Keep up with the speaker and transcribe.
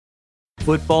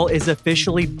Football is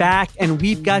officially back, and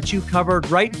we've got you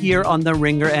covered right here on the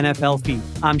Ringer NFL feed.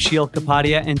 I'm Sheil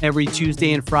Kapadia, and every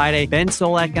Tuesday and Friday, Ben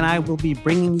Solak and I will be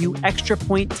bringing you Extra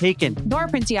Point Taken. Nora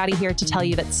Princiotti here to tell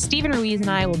you that Stephen Ruiz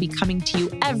and I will be coming to you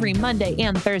every Monday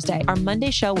and Thursday. Our Monday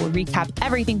show will recap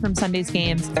everything from Sunday's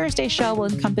games. Thursday's show will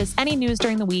encompass any news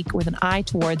during the week with an eye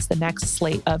towards the next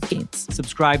slate of games.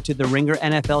 Subscribe to the Ringer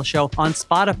NFL show on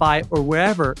Spotify or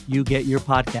wherever you get your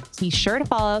podcasts. Be sure to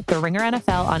follow the Ringer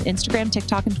NFL on Instagram,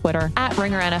 TikTok, and Twitter at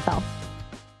Ringer NFL.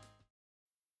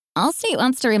 Allstate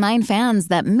wants to remind fans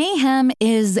that mayhem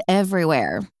is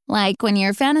everywhere. Like when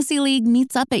your fantasy league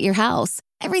meets up at your house.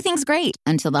 Everything's great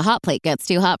until the hot plate gets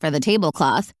too hot for the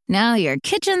tablecloth. Now your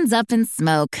kitchen's up in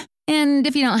smoke. And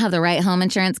if you don't have the right home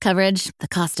insurance coverage, the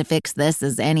cost to fix this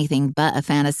is anything but a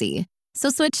fantasy. So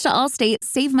switch to Allstate,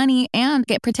 save money, and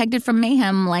get protected from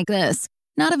mayhem like this.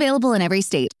 Not available in every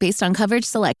state based on coverage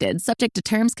selected, subject to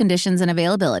terms, conditions, and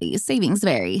availability. Savings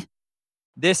vary.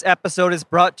 This episode is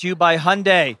brought to you by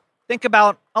Hyundai. Think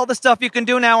about all the stuff you can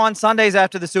do now on Sundays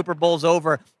after the Super Bowl's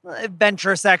over.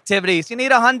 Adventurous activities. You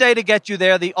need a Hyundai to get you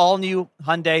there. The all-new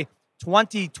Hyundai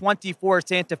 2024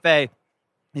 Santa Fe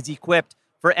is equipped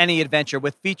for any adventure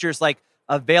with features like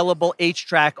available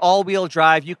H-Track, all-wheel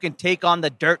drive. You can take on the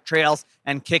dirt trails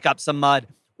and kick up some mud.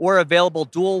 Or available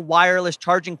dual wireless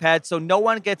charging pads so no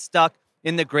one gets stuck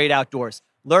in the great outdoors.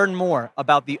 Learn more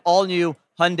about the all-new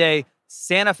Hyundai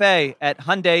Santa Fe at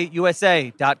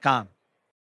HyundaiUSA.com.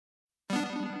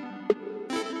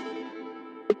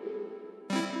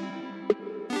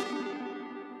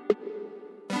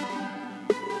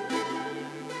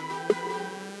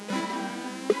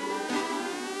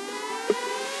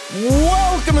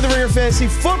 Welcome to the Ringer Fantasy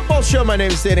Football Show. My name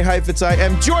is Danny Heifetz. I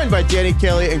am joined by Danny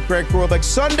Kelly and Greg Korlbeck.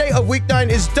 Sunday of Week 9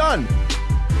 is done.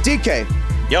 DK.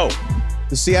 Yo.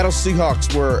 The Seattle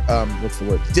Seahawks were,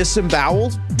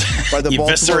 disemboweled by the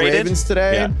Baltimore Ravens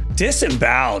today. Yeah.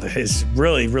 Disemboweled is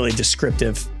really, really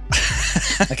descriptive.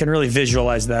 I can really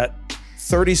visualize that.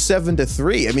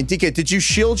 37-3. I mean, DK, did you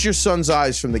shield your son's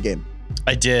eyes from the game?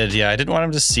 I did, yeah. I didn't want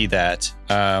him to see that.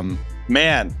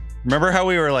 Man, remember how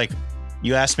we were like,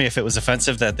 you asked me if it was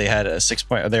offensive that they had a 6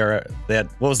 point, they had,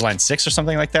 what was line 6 or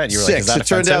something like that? You were 6. Like, is that it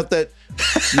turned out that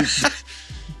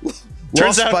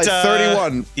turns out by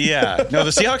 31. Yeah. No, the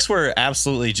Seahawks were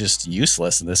absolutely just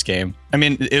useless in this game. I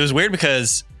mean, it was weird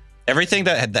because everything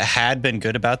that had been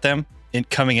good about them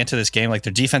coming into this game, like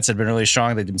their defense had been really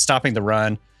strong. They'd been stopping the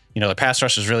run. You know, the pass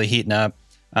rush was really heating up.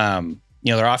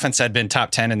 Their offense had been top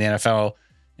 10 in the NFL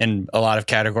in a lot of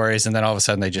categories. And then all of a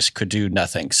sudden they just could do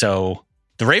nothing. So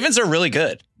the Ravens are really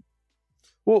good.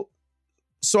 Well,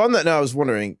 so on that now, I was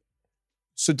wondering,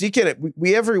 so DK,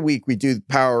 we every week we do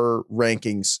power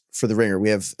rankings for the Ringer. We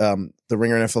have the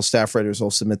Ringer NFL staff writers all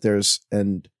submit theirs,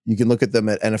 and you can look at them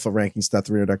at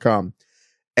nflrankings.theringer.com.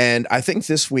 And I think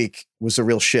this week was a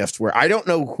real shift where I don't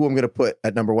know who I'm going to put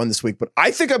at number 1 this week, but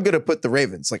I think I'm going to put the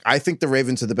Ravens. Like, I think the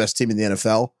Ravens are the best team in the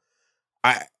NFL.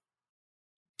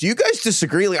 Do you guys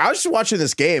disagree? Like, I was just watching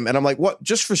this game, and I'm like, what?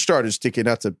 Just for starters, DK,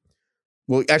 not to.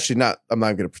 Well, actually not. I'm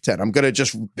not going to pretend. I'm going to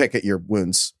just pick at your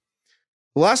wounds.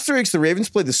 The last 3 weeks, the Ravens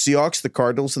played the Seahawks, the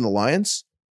Cardinals, and the Lions.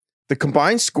 The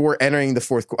combined score entering the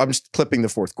fourth quarter, I'm just clipping the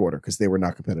fourth quarter because they were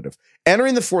not competitive.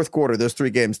 Entering the fourth quarter, those 3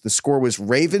 games, the score was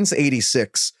Ravens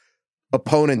 86,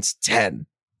 opponents 10.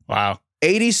 Wow.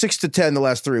 86-10 the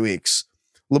last 3 weeks.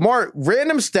 Lamar,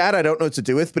 random stat I don't know what to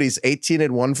do with, but he's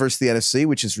 18-1 versus the NFC,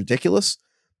 which is ridiculous.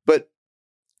 But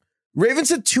Ravens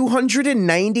had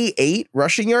 298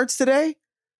 rushing yards today.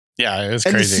 Yeah, it was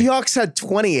crazy. And the Seahawks had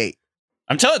 28.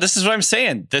 I'm telling you, this is what I'm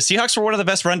saying. The Seahawks were one of the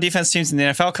best run defense teams in the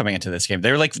NFL coming into this game.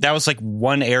 They were like, that was like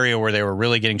one area where they were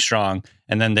really getting strong,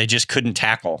 and then they just couldn't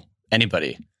tackle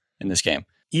anybody in this game.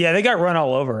 Yeah, they got run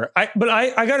all over. But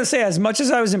I got to say, as much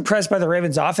as I was impressed by the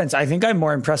Ravens offense, I think I'm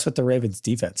more impressed with the Ravens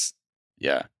defense.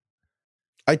 Yeah.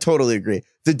 I totally agree.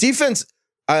 The defense,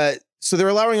 so they're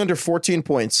allowing under 14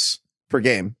 points per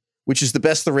game, which is the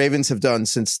best the Ravens have done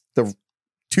since the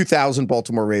 2000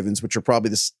 Baltimore Ravens, which are probably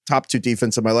the top 2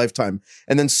 defense of my lifetime.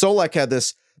 And then Solak had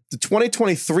this, the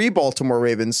 2023 Baltimore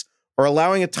Ravens are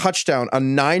allowing a touchdown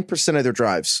on 9% of their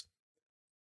drives.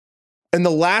 And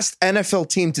the last NFL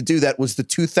team to do that was the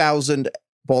 2000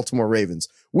 Baltimore Ravens,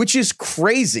 which is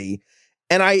crazy.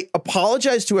 And I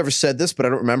apologize to whoever said this, but I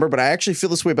don't remember, but I actually feel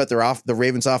this way about the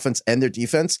Ravens offense and their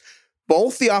defense.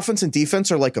 Both the offense and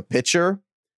defense are like a pitcher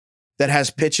that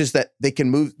has pitches that they can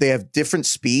move. They have different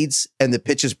speeds and the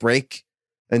pitches break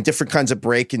and different kinds of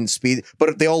break and speed,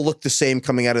 but they all look the same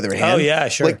coming out of their hand. Oh yeah,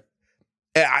 sure. Like,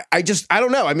 I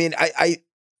don't know. I mean,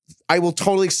 I will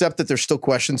totally accept that there's still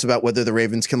questions about whether the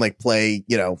Ravens can like play,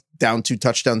 down 2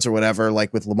 touchdowns or whatever,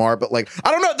 like with Lamar. But like,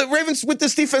 I don't know. The Ravens with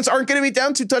this defense aren't going to be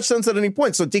down 2 touchdowns at any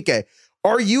point. So DK,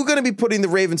 are you going to be putting the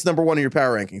Ravens number 1 in your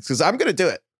power rankings? Because I'm going to do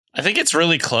it. I think it's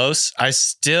really close. I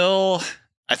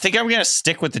think I'm going to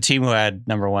stick with the team who had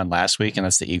number 1 last week, and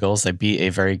that's the Eagles. They beat a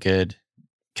very good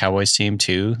Cowboys team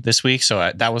too this week.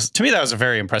 So that was a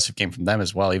very impressive game from them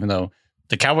as well, even though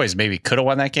the Cowboys maybe could have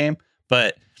won that game.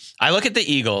 But I look at the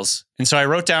Eagles, and so I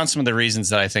wrote down some of the reasons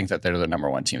that I think that they're the number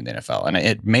 1 team in the NFL. And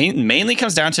it mainly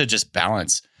comes down to just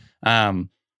balance.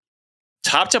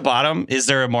 Top to bottom, is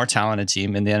there a more talented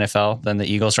team in the NFL than the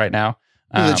Eagles right now?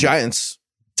 The Giants.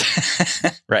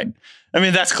 Right. I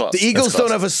mean, that's close. The Eagles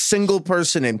don't have a single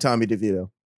person named Tommy DeVito.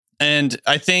 And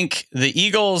I think the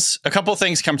Eagles, a couple of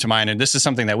things come to mind, and this is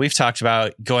something that we've talked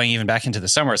about going even back into the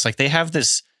summer. It's like they have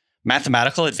this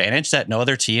mathematical advantage that no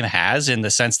other team has, in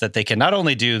the sense that they can not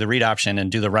only do the read option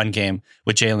and do the run game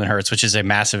with Jalen Hurts, which is a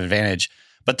massive advantage,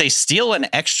 but they steal an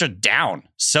extra down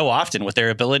so often with their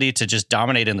ability to just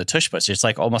dominate in the tush push. It's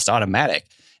like almost automatic.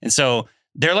 And so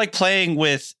they're like playing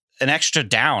with an extra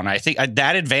down. I think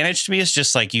that advantage to me is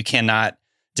just like, you cannot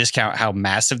discount how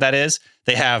massive that is.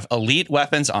 They have elite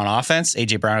weapons on offense.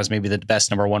 AJ Brown is maybe the best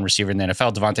number 1 receiver in the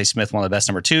NFL. Devontae Smith, one of the best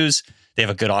number 2s. They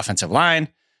have a good offensive line.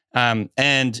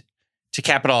 And to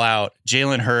cap it all out,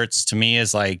 Jalen Hurts to me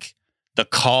is like the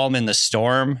calm in the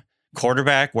storm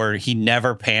quarterback, where he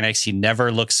never panics. He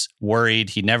never looks worried.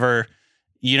 He never,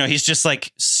 he's just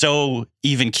like so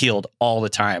even keeled all the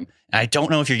time. And I don't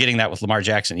know if you're getting that with Lamar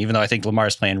Jackson, even though I think Lamar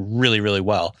is playing really, really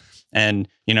well. And,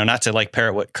 not to like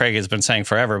parrot what Craig has been saying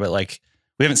forever, but like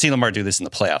we haven't seen Lamar do this in the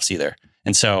playoffs either.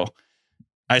 And so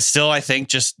I think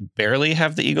just barely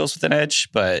have the Eagles with an edge,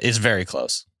 but it's very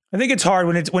close. I think it's hard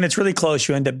when it's really close.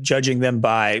 You end up judging them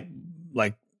by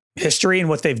like history and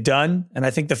what they've done. And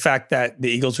I think the fact that the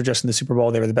Eagles were just in the Super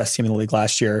Bowl, they were the best team in the league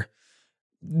last year,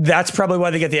 that's probably why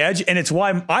they get the edge. And it's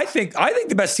why I think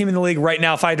the best team in the league right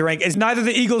now, if I had to rank, is neither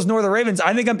the Eagles nor the Ravens.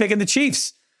 I think I'm picking the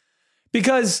Chiefs,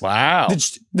 because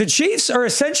the Chiefs are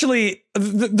essentially,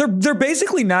 they're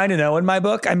basically 9-0 in my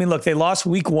book. I mean, look, they lost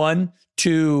week 1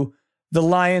 to the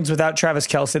Lions without Travis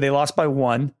Kelce. They lost by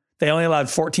 1. They only allowed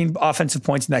 14 offensive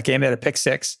points in that game. They had a pick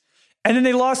 6. And then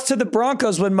they lost to the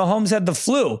Broncos when Mahomes had the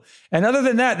flu. And other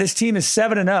than that, this team is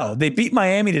 7-0. They beat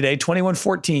Miami today,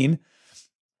 21-14.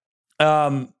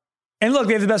 And look,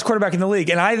 they have the best quarterback in the league.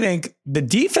 And I think the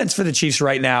defense for the Chiefs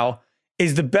right now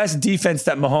is the best defense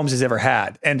that Mahomes has ever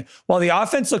had. And while the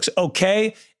offense looks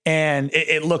okay and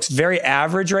it looks very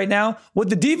average right now,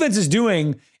 what the defense is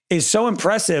doing is so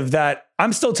impressive that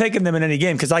I'm still taking them in any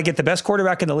game, because I get the best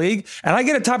quarterback in the league and I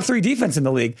get a top 3 defense in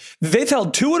the league. They've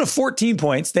held 2 out of 14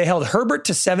 points. They held Herbert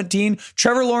to 17,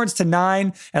 Trevor Lawrence to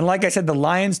 9, and like I said, the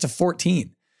Lions to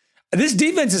 14. This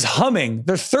defense is humming.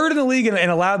 They're 3rd in the league in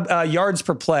allowed yards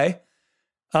per play.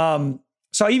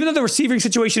 So even though the receiving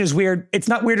situation is weird, it's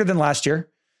not weirder than last year.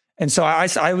 And so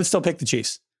I would still pick the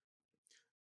Chiefs.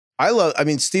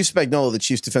 Steve Spagnuolo, the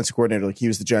Chiefs defensive coordinator, like he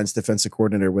was the Giants defensive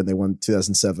coordinator when they won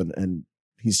 2007. And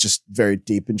he's just very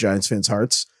deep in Giants fans'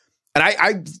 hearts. And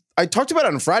I talked about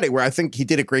it on Friday, where I think he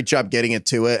did a great job getting it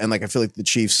to it. And like, I feel like the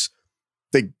Chiefs,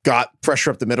 they got pressure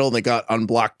up the middle and they got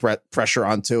unblocked pressure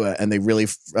onto it. And they really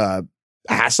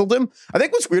hassled him. I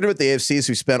think what's weird about the AFC is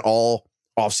we spent all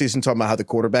offseason talking about how the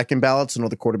quarterback imbalance and all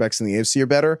the quarterbacks in the AFC are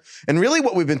better. And really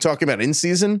what we've been talking about in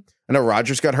season, I know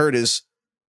Rodgers got hurt, is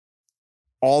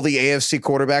all the AFC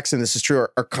quarterbacks, and this is true,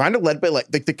 are kind of led by like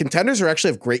the contenders are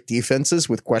actually have great defenses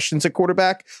with questions at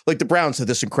quarterback. Like the Browns had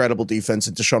this incredible defense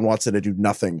and Deshaun Watson to do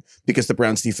nothing, because the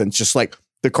Browns defense, just like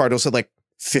the Cardinals, had like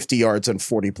 50 yards on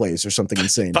 40 plays or something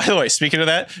insane. By the way, speaking of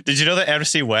that, did you know that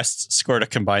NFC West scored a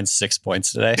combined 6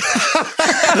 points today?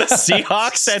 The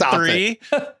Seahawks had 3,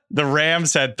 the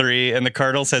Rams had 3, and the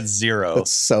Cardinals had 0.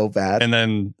 That's so bad. And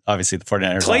then obviously the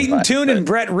 49ers. Clayton Tune and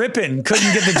Brett Rippon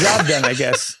couldn't get the job done, I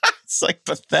guess. It's like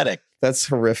pathetic. That's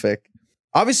horrific.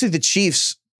 Obviously the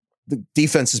Chiefs, the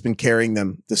defense has been carrying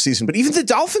them this season, but even the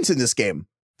Dolphins in this game,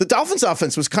 the Dolphins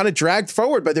offense was kind of dragged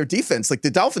forward by their defense. Like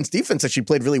the Dolphins defense actually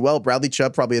played really well. Bradley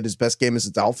Chubb probably had his best game as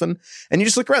a Dolphin. And you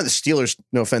just look around the Steelers,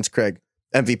 no offense, Craig,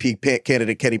 MVP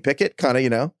candidate Kenny Pickett, kind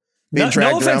of, being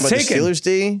dragged around by the Steelers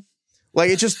D. Like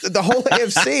it's just the whole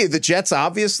AFC, the Jets,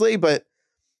 obviously. But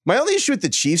my only issue with the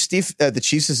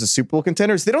Chiefs as a Super Bowl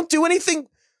contender is they don't do anything.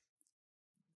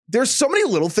 There's so many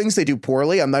little things they do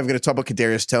poorly. I'm not even going to talk about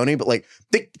Kadarius Toney, but like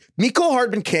Mecole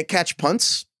Hardman can't catch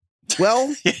punts.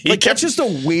 Well, like that's just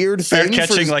a weird thing.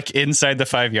 Catching like inside the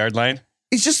 5-yard line.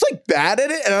 He's just like bad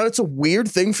at it, and it's a weird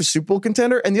thing for Super Bowl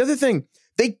contender. And the other thing,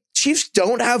 Chiefs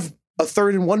don't have a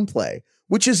 3rd and 1 play,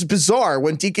 which is bizarre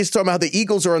when DK's talking about how the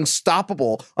Eagles are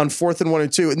unstoppable on 4th and 1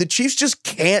 and 2, and the Chiefs just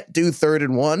can't do 3rd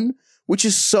and 1, which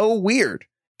is so weird.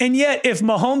 And yet, if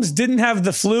Mahomes didn't have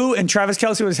the flu and Travis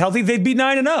Kelce was healthy, they'd be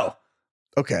 9-0.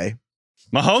 Okay.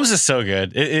 Mahomes is so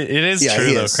good. It is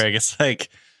true, though, Craig. It's like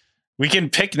we can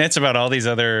pick nits about all these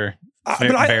other variables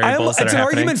that are happening. It's an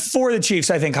argument for the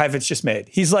Chiefs, I think Heifetz just made.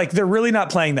 He's like, they're really not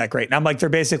playing that great. And I'm like, they're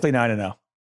basically 9-0.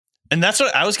 And that's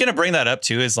what I was going to bring that up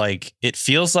too, is like, it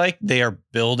feels like they are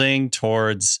building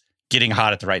towards getting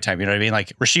hot at the right time. You know what I mean? Like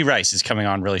Rashee Rice is coming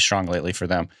on really strong lately for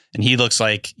them. And he looks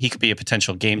like he could be a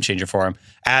potential game changer for him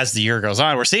as the year goes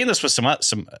on. We're seeing this with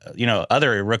some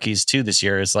other rookies too this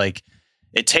year. Is like,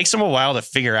 it takes them a while to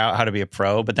figure out how to be a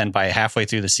pro, but then by halfway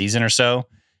through the season or so,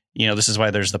 this is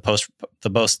why there's the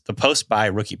post buy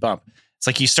rookie bump. It's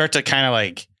like you start to kind of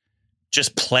like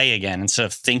just play again instead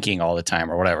of thinking all the time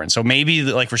or whatever. And so maybe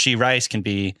like Rashee Rice can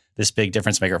be this big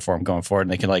difference maker for him going forward,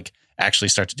 and they can like actually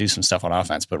start to do some stuff on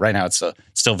offense. But right now it's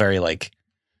still very like,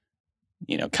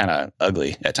 kind of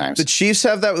ugly at times. The Chiefs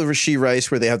have that with Rashee Rice,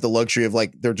 where they have the luxury of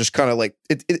like, they're just kind of like,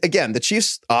 again, the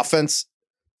Chiefs offense,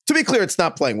 to be clear, it's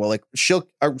not playing well. Like shout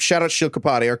out Shil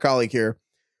Kapati, our colleague here,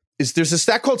 there's a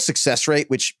stat called success rate,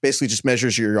 which basically just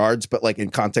measures your yards, but like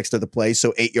in context of the play.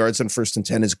 So 8 yards on 1st and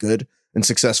 10 is good and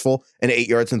successful, and 8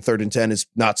 yards on 3rd and 10 is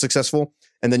not successful.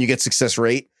 And then you get success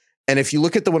rate. And if you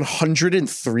look at the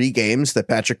 103 games that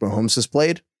Patrick Mahomes has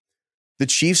played, the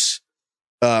Chiefs'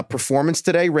 performance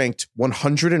today ranked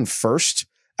 101st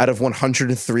out of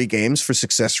 103 games for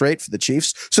success rate for the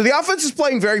Chiefs. So the offense is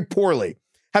playing very poorly.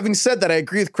 Having said that, I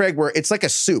agree with Craig where it's like a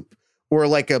soup or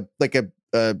like a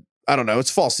I don't know.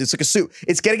 It's false. It's like a soup.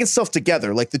 It's getting itself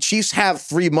together. Like the Chiefs have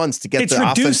 3 months to get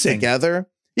the offense together.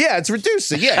 Yeah, it's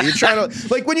reducing. Yeah, you're trying to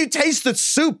like when you taste the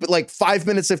soup like 5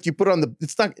 minutes after you put it on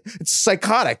it's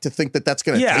psychotic to think that that's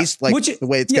going to taste like the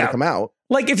way it's going to come out.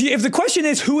 Like if the question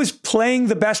is who is playing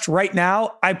the best right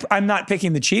now, I'm not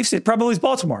picking the Chiefs. It probably is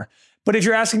Baltimore. But if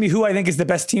you're asking me who I think is the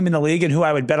best team in the league and who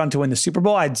I would bet on to win the Super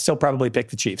Bowl, I'd still probably pick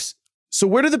the Chiefs. So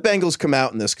where do the Bengals come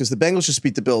out in this? Because the Bengals just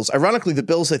beat the Bills. Ironically, the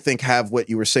Bills, I think, have what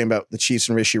you were saying about the Chiefs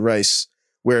and Rashee Rice,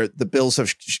 where the Bills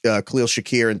have Khalil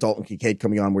Shakir and Dalton Kincaid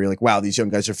coming on, where you're like, wow, these young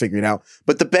guys are figuring it out.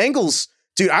 But the Bengals,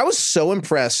 dude, I was so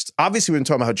impressed. Obviously, we've been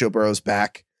talking about how Joe Burrow's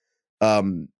back. But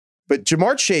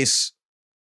Jamar Chase,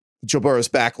 Joe Burrow's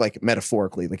back, like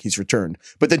metaphorically, like he's returned.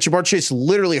 But then Jamar Chase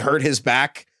literally hurt his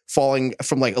back falling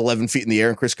from like 11 feet in the air.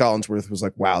 And Chris Collinsworth was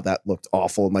like, wow, that looked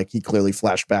awful. And like, he clearly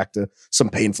flashed back to some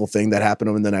painful thing that happened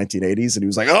to him in the 1980s. And he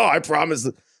was like, oh, I promise.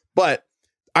 But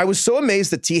I was so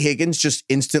amazed that T. Higgins just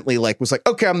instantly like was like,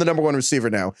 okay, I'm the number one receiver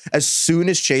now. As soon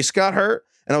as Chase got hurt.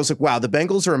 And I was like, wow, the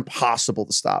Bengals are impossible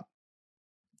to stop.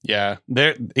 Yeah,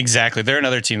 they're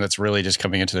another team that's really just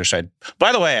coming into their stride.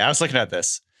 By the way, I was looking at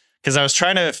this because I was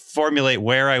trying to formulate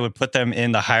where I would put them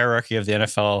in the hierarchy of the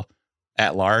NFL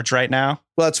at large right now.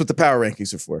 Well, that's what the power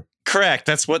rankings are for. Correct.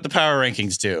 That's what the power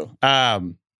rankings do.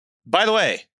 By the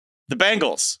way, the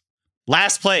Bengals,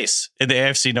 last place in the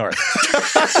AFC North.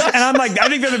 And I'm like, I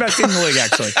think they're the best team in the league,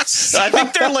 actually. I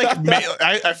think they're like,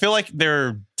 I feel like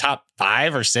they're top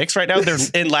 5 or 6 right now. They're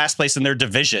in last place in their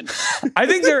division. I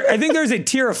think there's a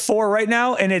tier of 4 right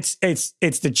now, and it's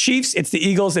the Chiefs, it's the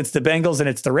Eagles, it's the Bengals, and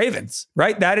it's the Ravens,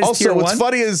 right? That is also, tier 1. What's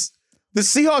funny is the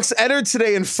Seahawks entered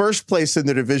today in first place in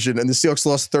their division, and the Seahawks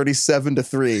lost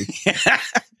 37-3. Yeah.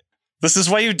 This is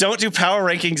why you don't do power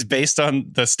rankings based on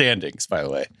the standings, by the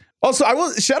way. Also, I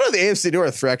will shout out the AFC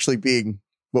North for actually being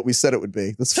what we said it would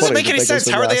be. That's doesn't funny. make any sense.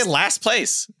 How are they in last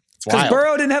place? Because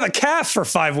Burrow didn't have a calf for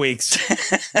 5 weeks.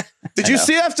 Did you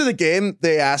see after the game,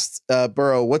 they asked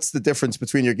Burrow, what's the difference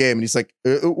between your game? And he's like,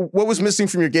 what was missing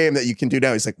from your game that you can do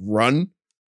now? He's like, run.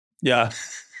 Yeah.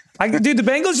 Dude, the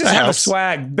Bengals just have a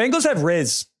swag. Bengals have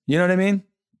Riz. You know what I mean?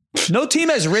 No team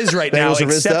has Riz right now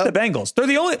except the Bengals. They're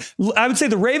the only, I would say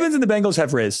the Ravens and the Bengals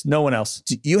have Riz. No one else.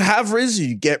 Do you have Riz or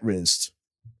you get Rizzed?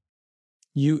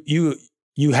 You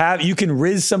can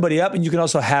Riz somebody up and you can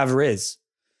also have Riz.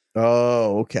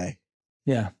 Oh, okay.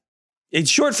 Yeah. It's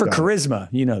short for charisma.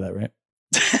 You know that, right?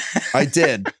 I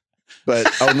did, but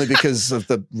only because of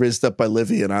the Rizzed up by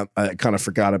Livy, and I kind of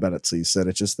forgot about it. So you said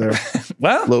it just there.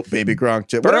 Well, Low Baby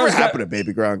Gronk. Whatever happened to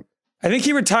Baby Gronk? I think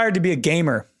he retired to be a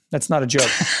gamer. That's not a joke.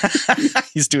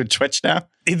 He's doing Twitch now.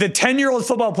 The 10-year-old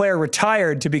football player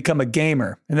retired to become a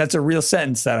gamer. And that's a real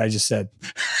sentence that I just said.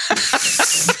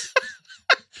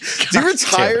 Do you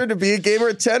retire to be a gamer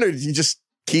at 10, or do you just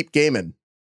keep gaming?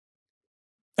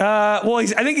 Well, I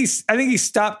think he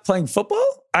stopped playing football.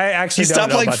 I actually don't know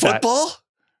stopped playing about football. That.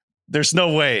 There's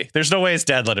no way his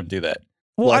dad let him do that.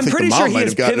 Well, I'm pretty sure he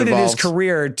has pivoted his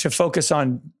career to focus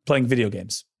on playing video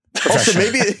games. Also,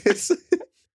 maybe it's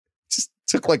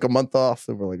took like a month off,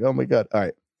 and we're like, oh my God. All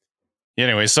right.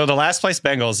 Anyway, so the last place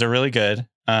Bengals, they're really good.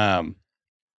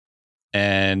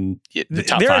 And the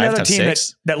top they're five, another top team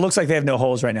six. that looks like they have no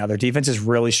holes right now. Their defense is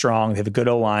really strong. They have a good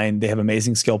O-line. They have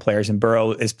amazing skill players, and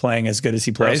Burrow is playing as good as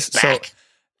he plays. So,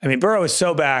 I mean, Burrow is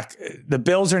so back. The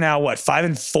Bills are now,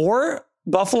 5-4?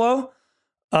 Buffalo?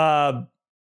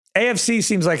 AFC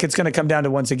seems like it's going to come down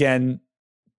to, once again,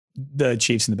 the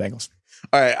Chiefs and the Bengals.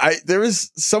 All right. There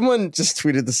was someone just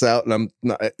tweeted this out, and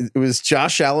it was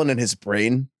Josh Allen and his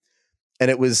brain. And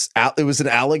it was an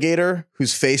alligator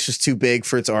whose face was too big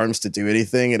for its arms to do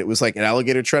anything. And it was like an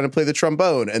alligator trying to play the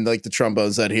trombone, and like the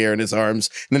trombone's out here in his arms,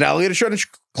 and an alligator trying to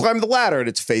climb the ladder, and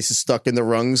its face is stuck in the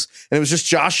rungs. And it was just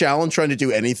Josh Allen trying to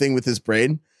do anything with his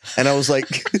brain. And I was like,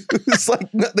 it's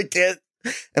like the kid.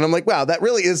 And I'm like, wow, that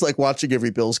really is like watching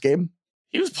every Bills game.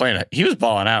 He was playing it. He was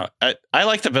balling out. I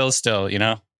like the Bills still,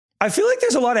 I feel like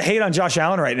there's a lot of hate on Josh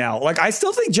Allen right now. Like, I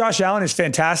still think Josh Allen is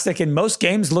fantastic, and most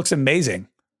games looks amazing.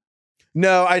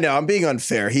 No, I know. I'm being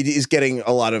unfair. He's getting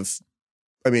a lot of,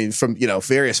 from,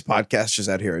 various podcasters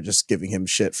out here are just giving him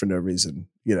shit for no reason.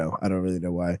 I don't really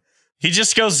know why. He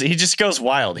just goes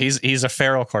wild. He's a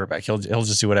feral quarterback. He'll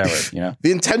just do whatever,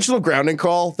 The intentional grounding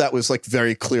call that was like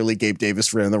very clearly Gabe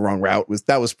Davis ran the wrong route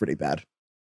that was pretty bad.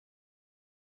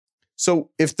 So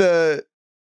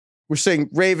we're saying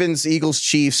Ravens, Eagles,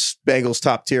 Chiefs, Bengals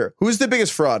top tier. Who's the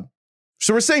biggest fraud?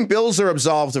 So we're saying Bills are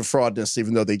absolved of fraudness,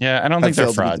 even though I don't think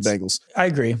they're frauds. The Bengals. I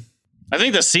agree. I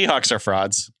think the Seahawks are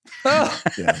frauds.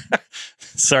 Yeah.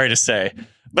 Sorry to say,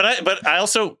 but I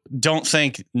also don't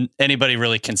think anybody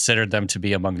really considered them to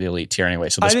be among the elite tier anyway.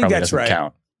 So this probably doesn't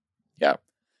count. Yeah.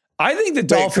 I think the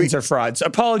Dolphins are frauds.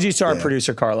 Apologies to our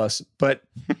producer Carlos, but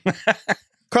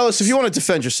Carlos, if you want to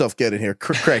defend yourself, get in here.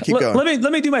 Craig, keep going.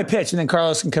 Let me do my pitch, and then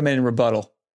Carlos can come in and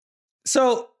rebuttal.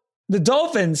 So the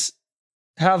Dolphins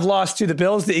have lost to the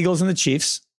Bills, the Eagles, and the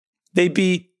Chiefs. They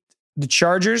beat the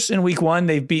Chargers in week 1.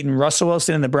 They've beaten Russell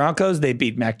Wilson and the Broncos. They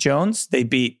beat Mac Jones. They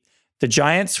beat the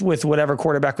Giants with whatever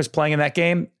quarterback was playing in that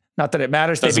game. Not that it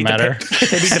matters. Doesn't matter.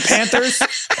 They beat the Panthers.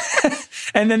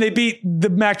 And then they beat the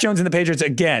Mac Jones and the Patriots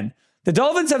again. The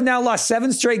Dolphins have now lost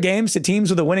 7 straight games to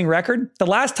teams with a winning record. The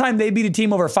last time they beat a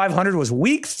team over 500 was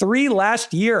week 3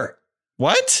 last year.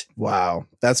 What? Wow.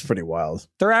 That's pretty wild.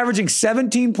 They're averaging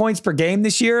 17 points per game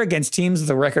this year against teams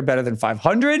with a record better than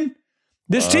 500.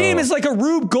 This team is like a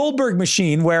Rube Goldberg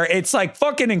machine where it's like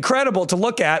fucking incredible to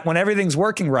look at when everything's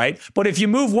working right. But if you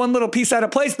move one little piece out of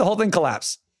place, the whole thing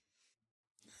collapses.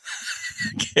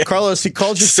 Carlos, he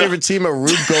called your favorite team a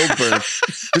Rube Goldberg.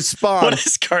 Respond. What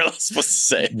is Carlos supposed to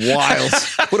say? Wild.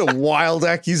 What a wild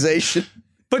accusation.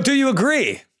 But do you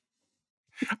agree?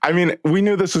 I mean, we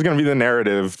knew this was going to be the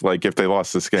narrative. Like, if they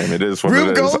lost this game, it is what Rube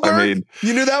it is. Goldberg?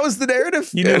 You knew that was the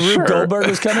narrative? You knew Rube Goldberg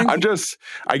was coming? I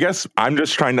guess I'm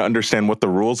just trying to understand what the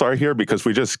rules are here, because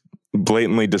we just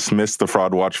blatantly dismissed the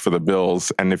fraud watch for the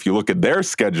Bills. And if you look at their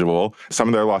schedule, some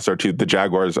of their losses are to the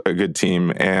Jaguars, a good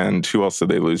team. And who else did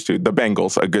they lose to? The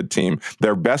Bengals, a good team.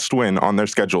 Their best win on their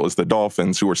schedule is the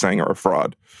Dolphins, who we're saying are a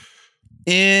fraud.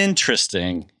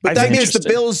 Interesting. But that means the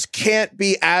Bills can't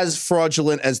be as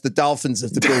fraudulent as the Dolphins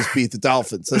if the Bills beat the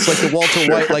Dolphins. That's like the Walter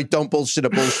White, like, don't bullshit a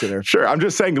bullshitter. Sure. I'm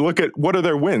just saying, look at what are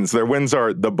their wins. Their wins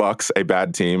are the Bucks, a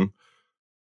bad team.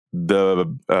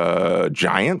 The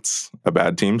Giants, a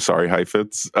bad team. Sorry,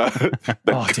 Heifetz.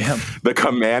 The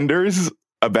Commanders,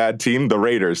 a bad team. The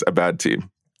Raiders, a bad team.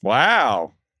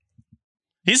 Wow.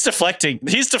 He's deflecting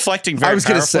very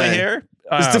powerfully here.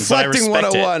 He's deflecting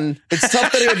 101. It's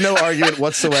tough that he had no argument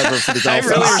whatsoever for the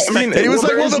Dolphins. He was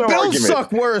like, well, the Bills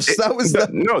suck worse. That was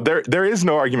no, there is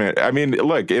no argument. I mean,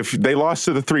 look, if they lost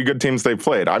to the 3 good teams they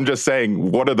played, I'm just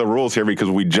saying, what are the rules here? Because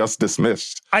we just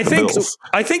dismissed the Bills.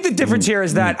 I think the difference here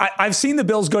is that I've seen the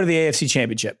Bills go to the AFC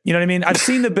Championship. You know what I mean? I've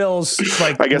seen the Bills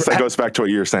like. I guess that goes back to what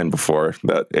you were saying before.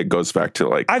 That it goes back to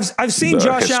like. I've seen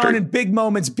Josh Allen in big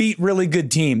moments beat really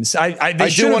good teams. I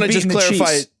do want to just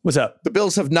clarify. What's up? The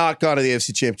Bills have not gone to the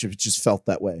AFC Championship. It just felt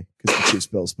that way because the Chiefs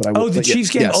Bills. But the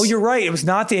Chiefs game. Yes. Oh, you're right. It was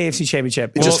not the AFC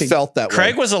Championship. It just felt that way.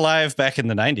 Craig was alive back in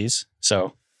the 90s.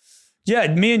 So.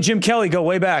 Yeah, me and Jim Kelly go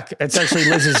way back. It's actually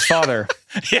Liz's father.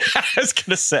 Yeah, I was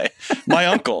going to say. My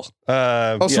uncle. Wait,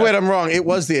 I'm wrong. It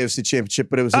was the AFC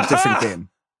Championship, but it was a different game.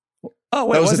 Oh,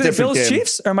 wait, was it Bills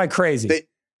Chiefs? Or am I crazy?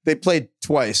 They played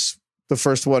twice. The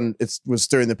first one was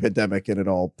during the pandemic, and it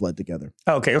all bled together.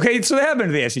 Okay. So they have been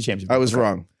to the AFC Championship. I was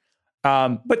wrong.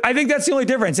 But I think that's the only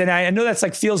difference. And I know that's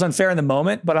like feels unfair in the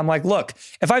moment, but I'm like, look,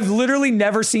 if I've literally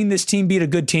never seen this team beat a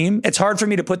good team, it's hard for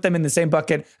me to put them in the same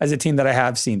bucket as a team that I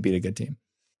have seen beat a good team.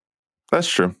 That's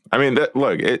true. I mean,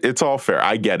 it's all fair.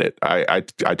 I get it. I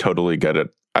totally get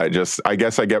it. I guess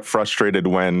I get frustrated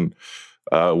when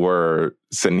were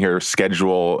sitting here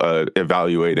schedule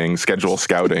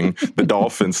scouting the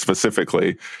Dolphins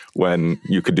specifically, when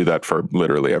you could do that for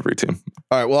literally every team.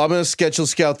 All right, well, I'm going to schedule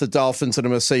scout the Dolphins, and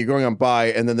I'm going to say you're going on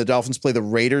bye, and then the Dolphins play the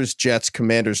Raiders, Jets,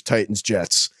 Commanders, Titans,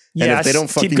 Jets. And if they don't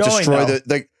fucking destroy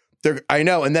I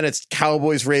know, and then it's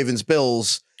Cowboys, Ravens,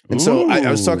 Bills. And so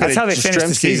I was talking that's to how they finished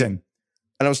the season.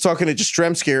 And I was talking to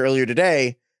Jastrzemski earlier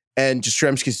today, and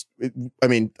Jastrzemski's,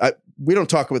 we don't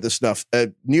talk about this enough.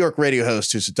 A New York radio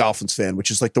host who's a Dolphins fan,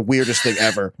 which is like the weirdest thing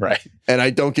ever. Right. And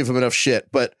I don't give him enough shit.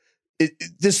 But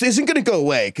this isn't going to go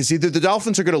away, because either the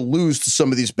Dolphins are going to lose to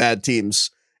some of these bad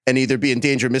teams and either be in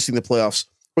danger of missing the playoffs,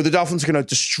 or the Dolphins are going to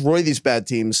destroy these bad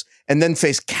teams and then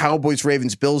face Cowboys,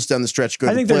 Ravens, Bills down the stretch.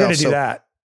 I think they're going to do that.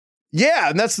 Yeah,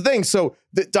 and that's the thing. So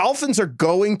the Dolphins are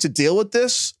going to deal with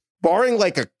this, barring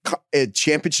like a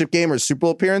championship game or a Super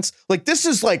Bowl appearance. Like, this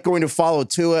is like going to follow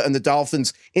Tua and the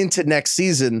Dolphins into next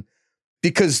season,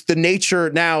 because the nature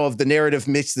now of the narrative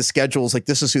makes the schedules like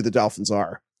this is who the Dolphins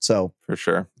are. So for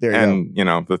sure. There you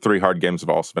go. The 3 hard games have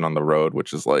also been on the road,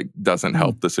 which is like doesn't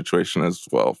help the situation as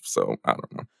well. So I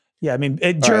don't know. Yeah, I mean,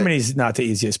 Germany's not the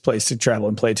easiest place to travel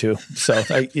and play to. So,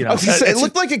 it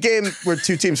looked like a game where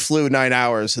 2 teams flew 9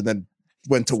 hours and then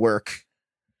went to work.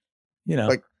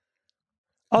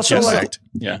 Also,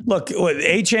 yeah. Look,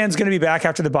 Achan's going to be back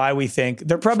after the bye, we think.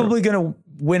 They're probably going to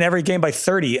win every game by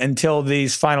 30 until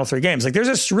these final 3 games. Like,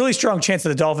 there's a really strong chance that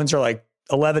the Dolphins are like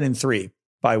 11-3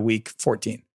 by week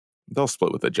 14. They'll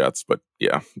split with the Jets, but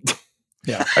yeah.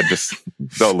 Yeah.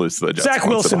 They'll lose to the Jets. Zach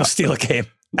Wilson will steal a game,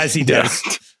 as he does.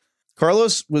 Yeah.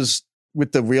 Carlos was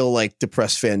with the real like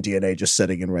depressed fan DNA just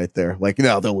setting in right there. Like,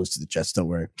 no, they'll lose to the Jets. Don't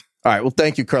worry. All right. Well,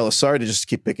 thank you, Carlos. Sorry to just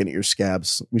keep picking at your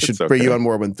scabs. We should bring you on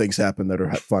more when things happen that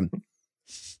are fun.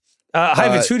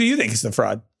 Hyvens, who do you think is the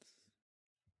fraud?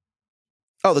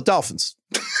 Oh, the Dolphins.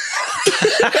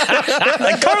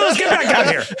 Like, Carlos, get back out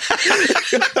here.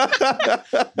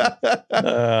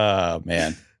 Oh,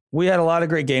 man. We had a lot of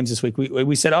great games this week.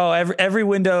 We said, every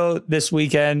window this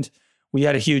weekend, we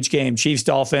had a huge game. Chiefs,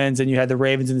 Dolphins, and you had the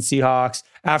Ravens and the Seahawks.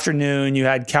 Afternoon, you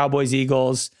had Cowboys,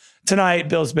 Eagles. Tonight,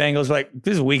 Bills, Bengals. Like,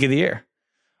 this is a week of the year.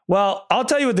 Well, I'll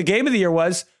tell you what the game of the year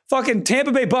was. Fucking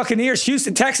Tampa Bay Buccaneers,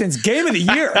 Houston Texans, game of the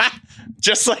year.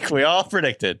 Just like we all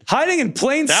predicted. Hiding in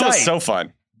plain sight. That was so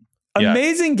fun.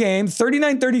 Amazing game.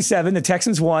 39-37. The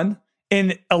Texans won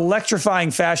in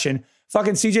electrifying fashion.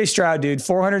 Fucking CJ Stroud, dude.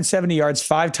 470 yards,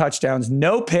 5 touchdowns,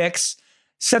 no picks.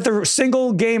 Set the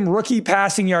single game rookie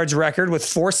passing yards record with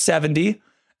 470.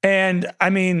 And I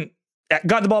mean,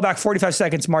 got the ball back 45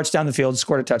 seconds, marched down the field,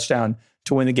 scored a touchdown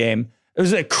to win the game. It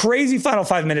was a crazy final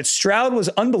 5 minutes. Stroud was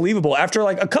unbelievable. After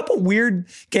like a couple weird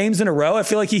games in a row, I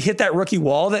feel like he hit that rookie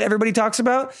wall that everybody talks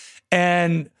about.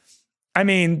 And I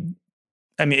mean,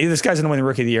 this guy's going to win the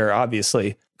rookie of the year,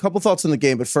 obviously. A couple thoughts on the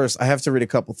game, but first I have to read a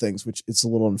couple things, which it's a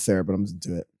little unfair, but I'm going to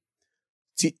do it.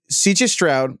 CJ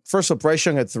Stroud, first of all, Bryce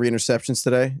Young had 3 interceptions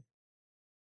today.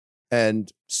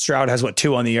 And Stroud has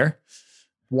 2 on the year?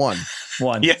 1.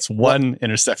 Yes, 1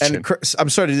 interception. And I'm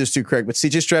sorry to do this too, Craig, but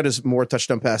CJ Stroud has more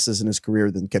touchdown passes in his career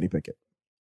than Kenny Pickett.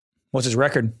 What's his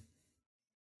record?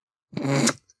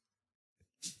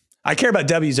 I care about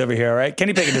W's over here, all right?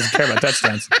 Kenny Pickett doesn't care about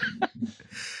touchdowns.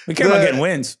 We care about getting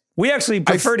wins. We actually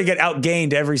prefer to get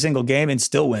outgained every single game and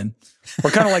still win.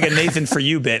 We're kind of like a Nathan for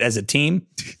you bit as a team.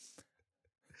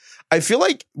 I feel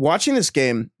like watching this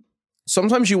game,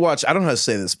 sometimes you watch, I don't know how to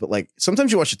say this, but like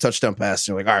sometimes you watch a touchdown pass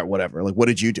and you're like, all right, whatever. Like, what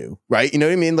did you do? Right? You know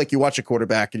what I mean? Like you watch a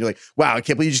quarterback and you're like, wow, I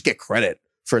can't believe you just get credit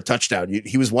for a touchdown.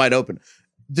 He was wide open.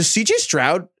 The CJ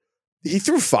Stroud, he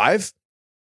threw 5.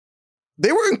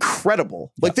 They were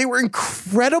incredible. Like they were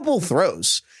incredible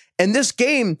throws. And this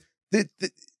game,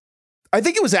 I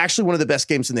think it was actually one of the best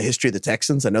games in the history of the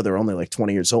Texans. I know they're only like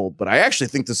 20 years old, but I actually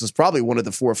think this is probably one of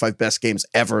the 4 or 5 best games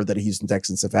ever that the Houston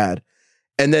Texans have had.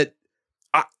 And that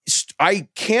I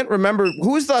can't remember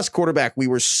who was the last quarterback we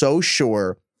were so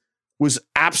sure was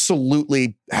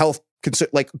absolutely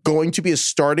going to be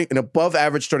an above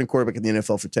average starting quarterback in the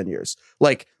NFL for 10 years.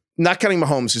 Like not counting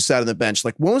Mahomes, who sat on the bench.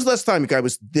 Like when was the last time a guy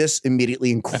was this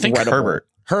immediately incredible? I think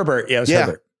Herbert. Yeah, it was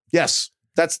Herbert. Yes.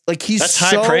 That's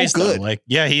high so praise, good. Though. Like,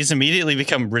 yeah, he's immediately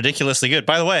become ridiculously good.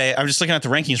 By the way, I'm just looking at the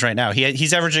rankings right now.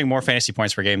 He's averaging more fantasy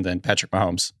points per game than Patrick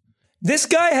Mahomes. This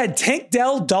guy had Tank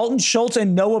Dell, Dalton Schultz,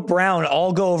 and Noah Brown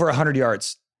all go over 100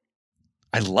 yards.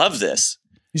 I love this.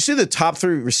 You see the top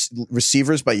 3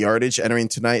 receivers by yardage entering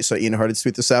tonight. So Ian Harded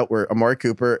tweet this out, where Amari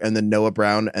Cooper and then Noah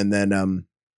Brown and then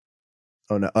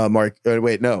CeeDee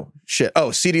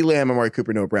Lamb, Amari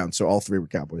Cooper, Noah Brown. So all 3 were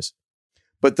Cowboys.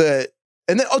 But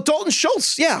Dalton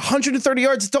Schultz, 130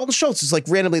 yards. Dalton Schultz is like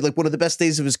randomly like one of the best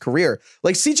days of his career.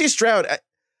 Like CJ Stroud,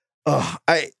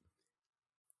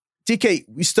 DK,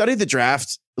 we studied the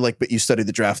draft, but you studied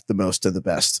the draft the most of the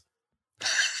best.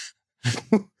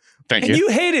 Thank And you. you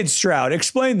hated Stroud.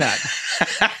 Explain that.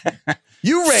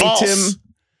 You ranked False. him.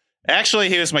 Actually,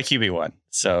 he was my QB1,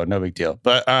 so no big deal.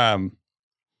 But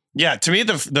yeah, to me,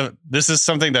 this is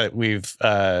something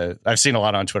that I've seen a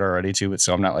lot on Twitter already too. But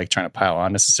so I'm not like trying to pile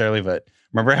on necessarily. But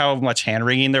remember how much hand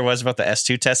wringing there was about the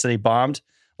S2 test that he bombed?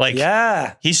 Like,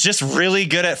 yeah, he's just really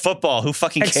good at football. Who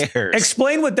fucking cares?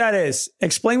 Explain what that is.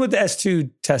 Explain what the S2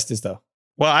 test is, though.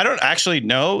 Well, I don't actually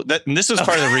know that. And this was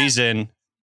part of the reason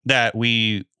that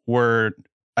we were,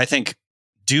 I think,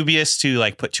 dubious to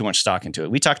like put too much stock into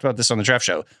it. We talked about this on the draft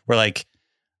show. We're like,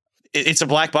 it's a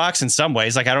black box in some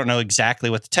ways. Like, I don't know exactly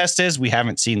what the test is. We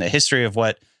haven't seen the history of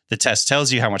what the test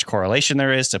tells you, how much correlation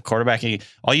there is to quarterbacking.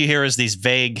 All you hear is these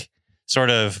vague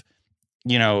sort of,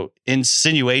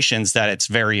 insinuations that it's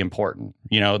very important.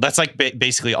 That's like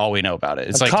basically all we know about it.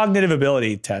 It's a like cognitive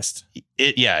ability test.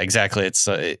 Yeah, exactly. It's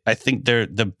I think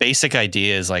the basic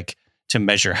idea is like to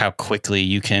measure how quickly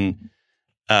you can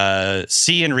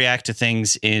see and react to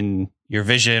things in your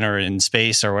vision or in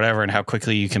space or whatever, and how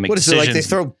quickly you can make decisions. What is it, like they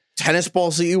throw tennis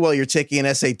balls at you while you're taking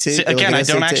an SAT? See, again, I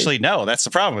don't actually know. That's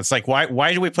the problem. It's like, why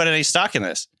do we put any stock in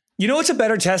this? You know what's a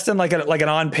better test than like an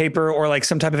on paper or like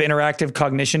some type of interactive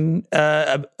cognition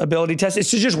ability test?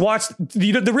 It's to just watch.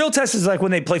 The real test is like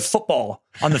when they play football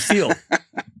on the field.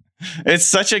 It's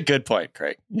such a good point,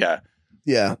 Craig. Yeah.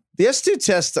 Yeah. The S2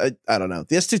 test, I don't know.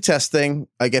 The S2 test thing,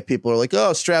 I get people are like,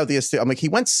 oh, Stroud, the S2. I'm like, he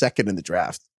went second in the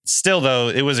draft. Still, though,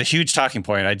 it was a huge talking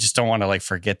point. I just don't want to like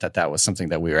forget that was something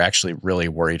that we were actually really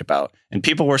worried about. And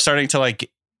people were starting to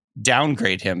like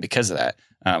downgrade him because of that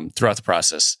throughout the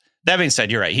process. That being said,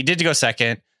 you're right. He did go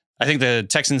second. I think the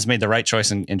Texans made the right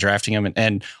choice in drafting him.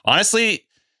 And honestly,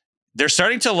 they're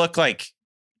starting to look like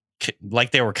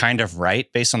they were kind of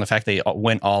right based on the fact they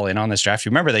went all in on this draft.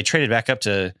 You remember they traded back up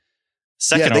to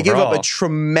second overall. Yeah, they gave up a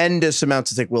tremendous amount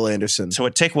to take Will Anderson. So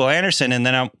it take Will Anderson, and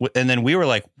then we were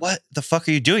like, what the fuck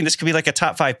are you doing? This could be like a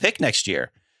top 5 pick next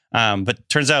year. But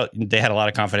turns out they had a lot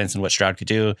of confidence in what Stroud could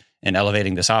do in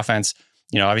elevating this offense.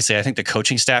 Obviously, I think the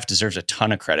coaching staff deserves a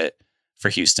ton of credit for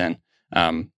Houston,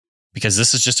 because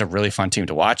this is just a really fun team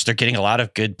to watch. They're getting a lot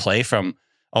of good play from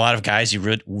a lot of guys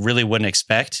you really wouldn't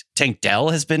expect. Tank Dell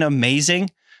has been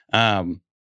amazing.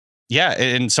 Yeah,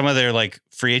 and some of their like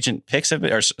free agent picks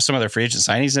or some of their free agent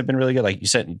signings have been really good. Like you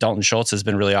said, Dalton Schultz has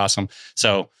been really awesome.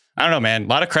 So I don't know, man, a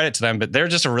lot of credit to them, but they're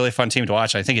just a really fun team to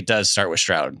watch. I think it does start with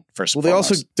Stroud first. Well,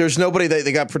 there's nobody that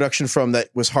they got production from that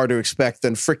was hard to expect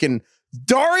than freaking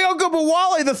Dario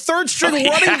Gubawale, the third string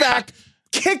running back,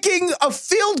 kicking a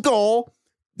field goal.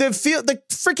 The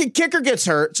freaking kicker gets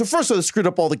hurt. So first of all, they screwed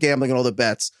up all the gambling and all the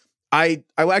bets. I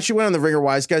actually went on the Ringer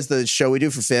Wise Guys, the show we do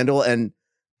for FanDuel, and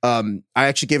I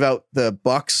actually gave out the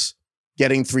Bucks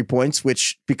getting 3 points,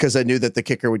 which because I knew that the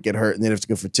kicker would get hurt and they'd have to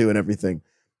go for 2 and everything.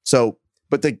 So,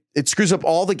 but it screws up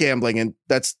all the gambling, and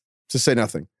that's to say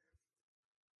nothing.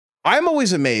 I'm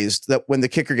always amazed that when the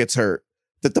kicker gets hurt,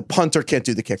 that the punter can't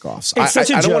do the kickoffs. It's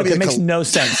such a joke. It makes no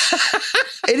sense.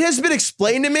 It has been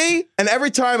explained to me, and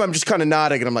every time I'm just kind of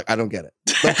nodding, and I'm like, I don't get it.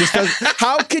 Like,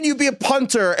 how can you be a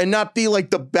punter and not be like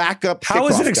the backup? How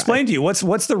is it explained to you? What's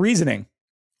the reasoning?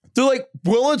 They're like,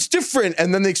 well, it's different,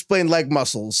 and then they explain leg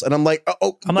muscles, and I'm like,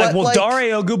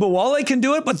 Dario Gubawale can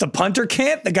do it, but the punter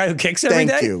can't. The guy who kicks every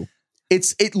day. Thank you.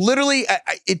 It literally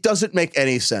it doesn't make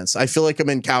any sense. I feel like I'm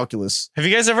in calculus. Have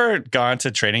you guys ever gone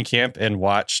to training camp and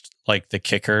watched like the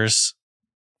kickers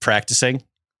practicing?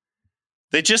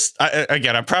 They just,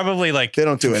 again, I'm probably like they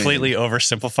don't do completely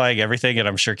oversimplifying everything, and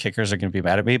I'm sure kickers are going to be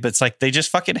mad at me, but it's like they just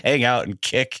fucking hang out and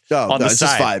kick on the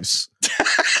side. It's just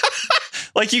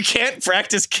vibes. Like you can't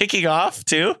practice kicking off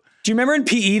too? Do you remember in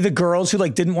PE, the girls who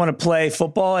like didn't want to play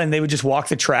football and they would just walk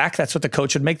the track? That's what the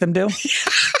coach would make them do.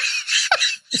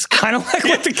 It's kind of like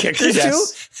what the kickers do.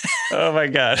 Oh my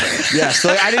God. Yeah. So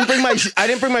like, I didn't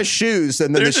bring my shoes,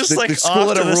 and then the school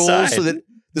had a rule so that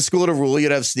the school had a rule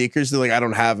you'd have sneakers. They're like, I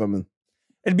don't have them.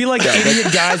 It'd be like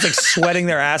idiot guys like sweating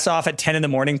their ass off at 10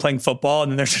 a.m. playing football,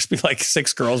 and then there'd just be like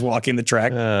 6 girls walking the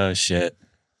track. Oh shit.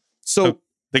 So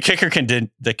the kicker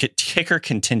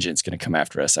contingent's going to come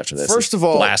after us after this. First of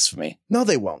all, blasphemy. No,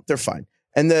 they won't. They're fine.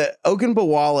 And the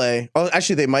Ogunbowale,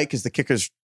 actually they might, because the kickers,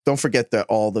 don't forget that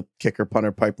all the kicker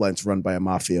punter pipelines run by a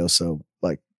mafioso.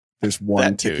 Like there's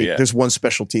one there's one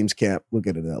special teams camp. We'll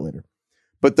get into that later.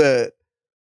 But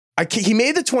he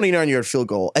made the 29-yard field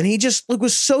goal, and he just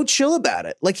was so chill about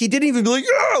it. Like he didn't even be like,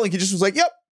 yeah, like he just was like,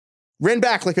 yep, ran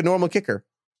back like a normal kicker.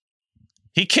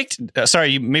 He kicked.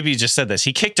 Maybe you just said this.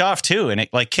 He kicked off too, and it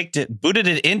like booted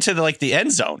it into the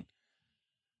end zone.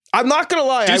 I'm not gonna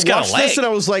lie. Dude's I got a watched leg. this and I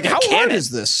was like, Got a how hard cannon. is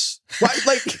this? Why,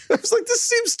 like, I was like, this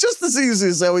seems just as easy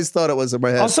as I always thought it was in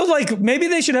my head. Also, like maybe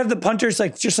they should have the punters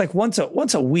just once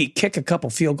a week kick a couple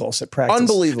field goals at practice.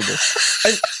 Unbelievable.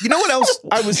 And you know what else?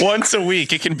 I was Once a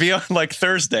week. It can be on like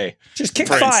Thursday. Just kick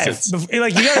for 5. instance.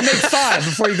 Like you got to make 5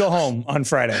 before you go home on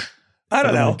Friday. I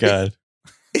don't know. Oh my God.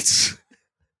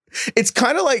 it's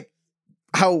kind of like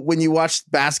how when you watch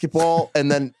basketball and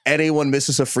then anyone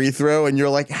misses a free throw and you're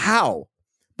like, how?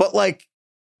 But like,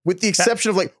 with the exception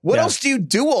of like, what else do you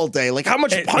do all day? Like, how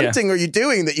much punting are you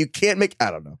doing that you can't make? I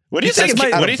don't know. What do you think?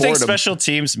 Out What of do you think boredom. special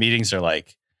teams meetings are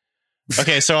like?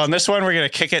 Okay, so on this one, we're gonna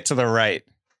kick it to the right.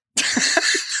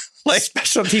 Like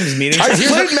Special teams meetings. I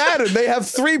played Madden. They have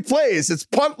 3 plays. It's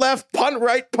punt left, punt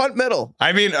right, punt middle.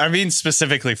 I mean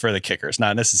specifically for the kickers,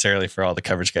 not necessarily for all the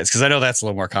coverage guys, because I know that's a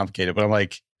little more complicated. But I'm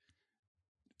like,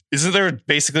 isn't there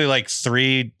basically like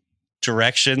 3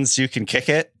 directions you can kick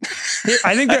it?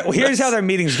 I think that here's how their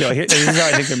meetings go. This is how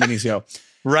I think their meetings go.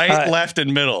 Right, left,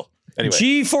 and middle. Anyway,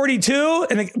 G42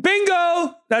 and then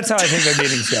bingo. That's how I think their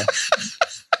meetings go.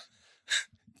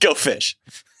 go fish.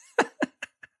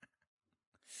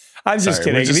 I'm just Sorry,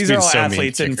 kidding. we're just These are being all so mean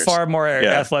athletes and kickers. far more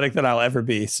Yeah. athletic than I'll ever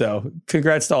be. So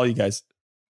congrats to all you guys.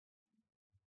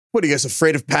 What are you guys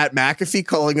afraid of Pat McAfee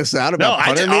calling us out No, about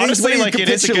punter meetings? honestly, What are you like it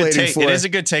is a good capitulating take. for? It is a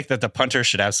good take that the punter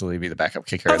should absolutely be the backup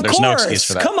kicker. Of There's course. no excuse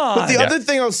for that. Come on. But the other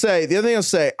thing I'll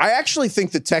say, I actually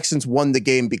think the Texans won the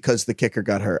game because the kicker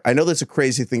got hurt. I know that's a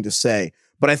crazy thing to say,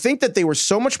 but I think that they were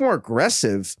so much more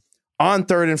aggressive on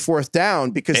 3rd and 4th down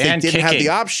because they And didn't have kicking.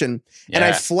 the option. And I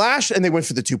Yeah. flashed, and they went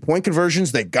for the 2-point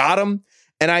conversions. They got them.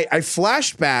 And I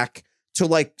flashed back to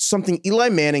like something Eli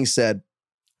Manning said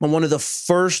on one of the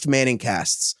first Manning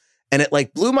casts. And it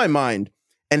like blew my mind.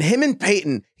 And him and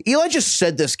Peyton, Eli just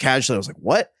said this casually. I was like,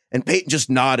 what? And Peyton just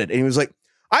nodded. And he was like,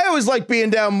 I always like being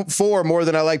down 4 more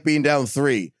than I like being down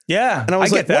 3. Yeah. And I was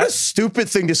get like, that. what a stupid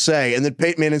thing to say. And then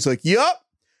Peyton Manning's like, yup.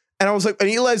 And I was like, and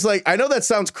Eli's like, I know that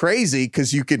sounds crazy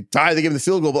because you could tie the game the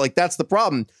field goal, but like, that's the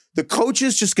problem. The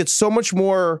coaches just get so much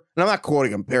more, and I'm not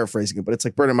quoting, I'm paraphrasing it, but it's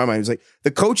like burning my mind. He was like,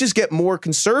 the coaches get more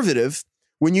conservative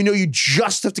when you know you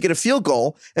just have to get a field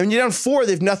goal. And when you're down 4,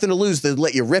 they have nothing to lose. They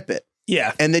let you rip it.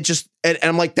 Yeah. And they just, and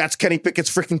I'm like, that's Kenny Pickett's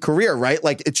freaking career, right?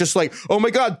 Like, it's just like, oh my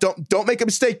God, don't make a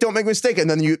mistake. Don't make a mistake. And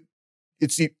then you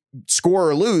score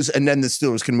or lose, and then the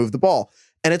Steelers can move the ball.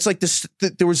 And it's like this,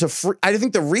 there was I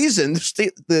think the reason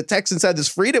the Texans had this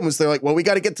freedom was they're like, well, we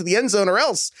got to get to the end zone or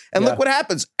else. And look what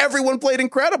happens. Everyone played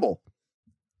incredible.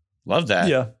 Love that.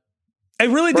 Yeah. It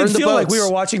really Burn did the feel like we boats.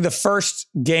 were watching the first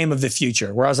game of the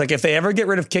future, where I was like, if they ever get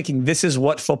rid of kicking, this is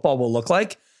what football will look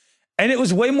like. And it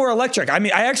was way more electric. I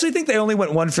mean, I actually think they only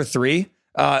went 1 for 3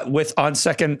 with on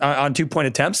 2-point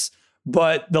attempts,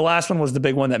 but the last one was the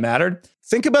big one that mattered.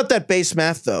 Think about that base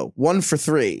math though. 1 for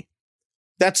 3.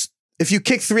 That's, if you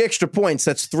kick 3 extra points,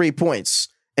 that's 3 points.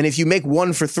 And if you make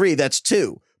 1 for 3, that's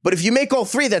 2. But if you make all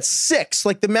 3, that's 6.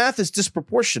 Like the math is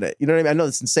disproportionate. You know what I mean? I know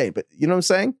that's insane, but you know what I'm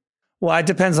saying? Well, it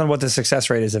depends on what the success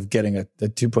rate is of getting a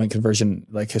 2-point conversion,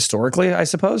 like historically, I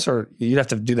suppose, or you'd have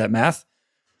to do that math.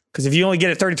 Because if you only get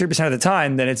it 33% of the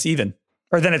time, then it's even,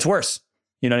 or then it's worse.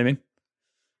 You know what I mean?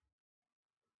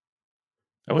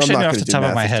 I wish I'm I not knew off gonna the do top of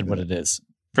math my in head 2 what it is.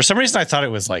 For some reason, I thought it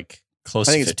was like close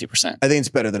I to think 50%. I think it's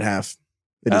better than half.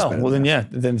 It is Oh, better well than then,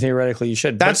 half. yeah, then theoretically you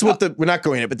should. That's But, what we're not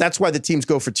going it, but that's why the teams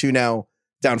go for 2 now,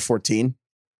 down 14.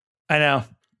 I know.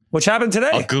 Which happened today.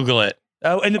 I'll Google it.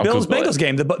 Oh, in the I'll Google Bills-Bengals it.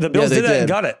 game, the Bills they did that and did.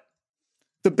 got it.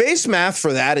 The base math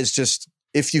for that is just,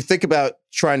 if you think about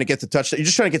trying to get the touchdown, you're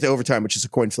just trying to get to overtime, which is a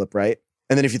coin flip, right?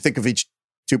 And then if you think of each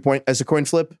 2-point as a coin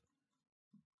flip,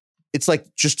 it's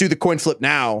like, just do the coin flip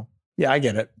now. Yeah, I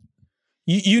get it.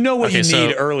 You know what Okay, you so-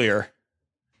 need earlier.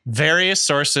 Various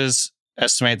sources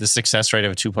estimate the success rate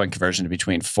of a 2-point conversion to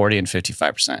between 40 and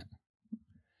 55%.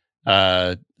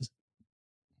 That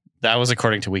was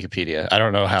according to Wikipedia. I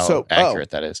don't know how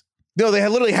accurate that is. No, they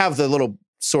literally have the little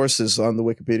sources on the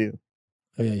Wikipedia.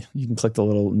 Oh, yeah, you can click the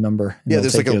little number. and Yeah, it'll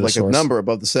there's take like you to the a source. number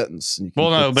above the sentence. And you can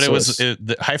Well, no, click but the it was source.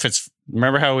 the Heifetz.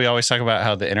 Remember how we always talk about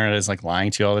how the internet is like lying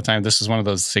to you all the time? This is one of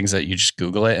those things that you just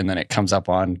Google it and then it comes up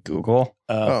on Google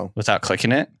Oh, without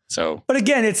clicking it. So But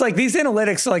again, it's like these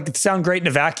analytics like sound great in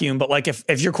a vacuum, but like if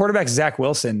your quarterback's Zach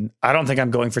Wilson, I don't think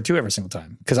I'm going for 2 every single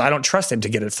time because I don't trust him to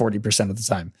get it 40% of the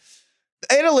time.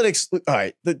 analytics. All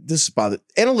right, this is bothered.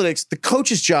 Analytics. The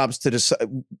coach's job's to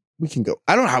decide. We can go.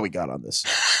 I don't know how we got on this.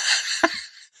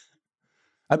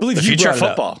 I believe the you future brought of it up.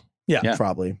 football. Yeah.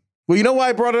 Probably. Well, you know why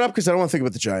I brought it up? Because I don't want to think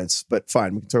about the Giants. But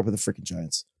fine, we can talk about the freaking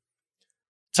Giants.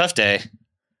 Tough day.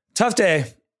 Tough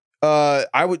day.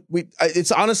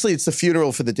 It's honestly, it's the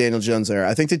funeral for the Daniel Jones era.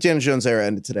 I think the Daniel Jones era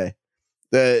ended today.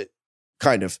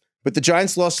 Kind of. But the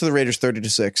Giants lost to the Raiders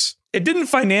 30-6. It didn't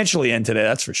financially end today,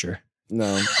 that's for sure.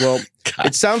 No. Well,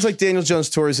 it sounds like Daniel Jones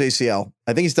tore his ACL.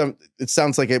 I think he's done. It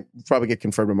sounds like it will probably get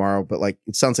confirmed tomorrow, but like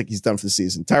it sounds like he's done for the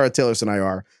season. Tyrod Taylor's an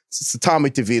IR. It's the Tommy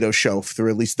DeVito show through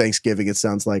at least Thanksgiving, it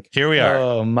sounds like. Here we are.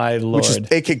 Oh, my Lord. Which is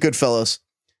AK Goodfellas.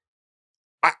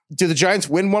 Do the Giants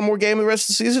win one more game the rest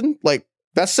of the season? Like,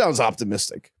 that sounds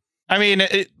optimistic. I mean,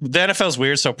 the NFL's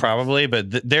weird, so probably,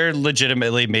 but they're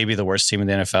legitimately maybe the worst team in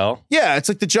the NFL. Yeah, it's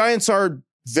like the Giants are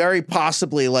very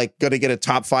possibly like going to get a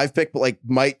top 5 pick, but like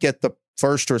might get the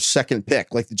first or second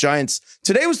pick. Like the Giants,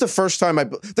 today was the first time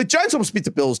the Giants almost beat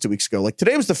the Bills 2 weeks ago. Like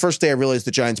today was the first day I realized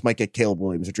the Giants might get Caleb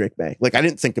Williams or Drake May. Like I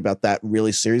didn't think about that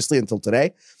really seriously until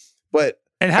today.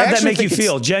 And how did that make you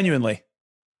feel genuinely?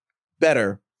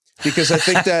 Better. Because I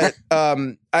think that,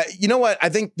 you know what? I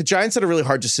think the Giants had a really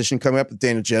hard decision coming up with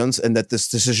Daniel Jones and that this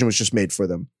decision was just made for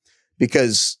them.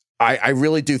 Because I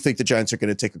really do think the Giants are going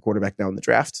to take a quarterback now in the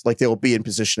draft. Like they will be in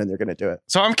position and they're going to do it.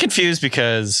 So I'm confused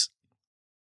because,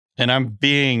 and I'm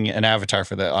being an avatar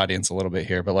for the audience a little bit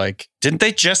here, but like, didn't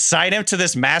they just sign him to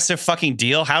this massive fucking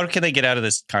deal? How can they get out of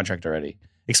this contract already?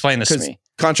 Explain this to me.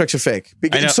 Contracts are fake.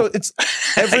 Because, so it's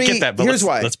every. I get that, but here's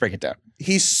why. Let's break it down.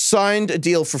 He signed a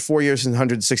deal for 4 years and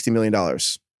 $160 million,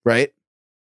 right?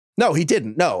 No, he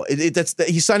didn't. No,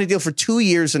 he signed a deal for 2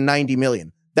 years and $90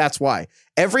 million. That's why.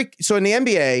 So in the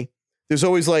NBA, there's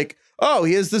always like, oh,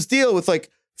 he has this deal with like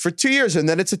for 2 years and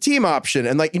then it's a team option.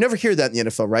 And like, you never hear that in the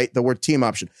NFL, right? The word team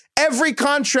option. Every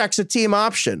contract's a team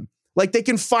option. Like they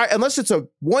can fire, unless it's a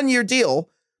 1 year deal,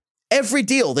 every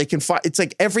deal they can fire. It's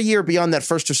like every year beyond that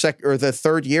first or second or the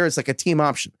third year, it's like a team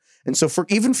option. And so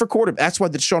even for quarterback, that's why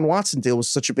the Deshaun Watson deal was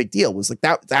such a big deal. Was like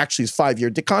that actually is 5 year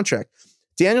contract.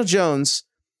 Daniel Jones,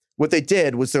 what they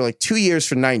did was they're like 2 years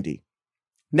for 90.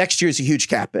 Next year is a huge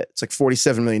cap hit. It's like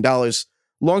 $47 million.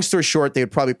 Long story short, they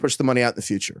would probably push the money out in the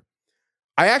future.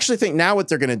 I actually think now what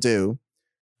they're going to do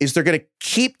is they're going to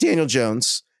keep Daniel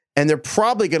Jones and they're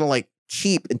probably going to like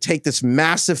keep and take this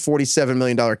massive $47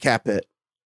 million cap hit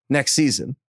next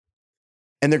season.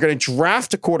 And they're going to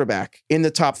draft a quarterback in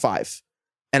the top 5.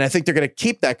 And I think they're going to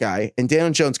keep that guy and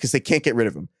Daniel Jones because they can't get rid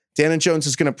of him. Daniel Jones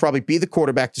is going to probably be the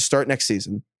quarterback to start next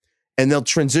season. And they'll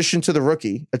transition to the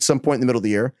rookie at some point in the middle of the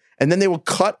year. And then they will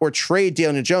cut or trade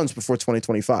Daniel Jones before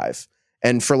 2025.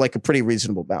 And for like a pretty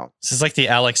reasonable amount. This is like the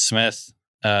Alex Smith,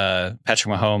 Patrick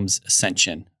Mahomes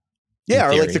ascension. Yeah,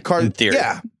 theory, or like the card.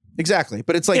 Yeah, exactly.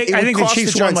 But it's like, I think the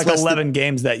Chiefs won like 11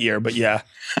 games that year, but yeah.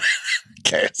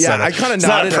 Okay. Yeah, I kind of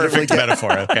nodded. It's not a perfect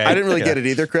metaphor, okay? I didn't really get it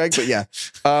either, Craig, but yeah.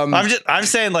 I'm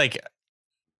saying like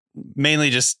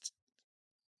mainly just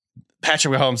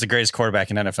Patrick Mahomes, the greatest quarterback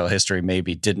in NFL history,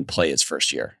 maybe didn't play his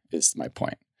first year, is my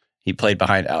point. He played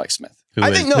behind Alex Smith, who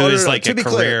is like a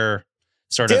career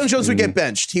sort of. Daniel Jones would get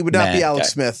benched. He would not be Alex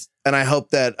Smith. And I hope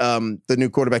that the new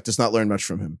quarterback does not learn much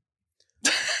from him.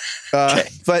 Okay.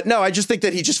 But no, I just think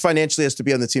that he just financially has to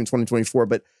be on the team 2024.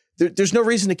 But there's no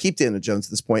reason to keep Daniel Jones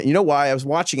at this point. You know why? I was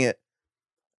watching it.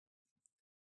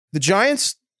 The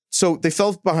Giants, so they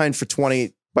fell behind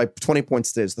by 20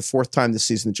 points today. It's the 4th time this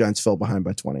season the Giants fell behind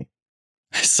by 20.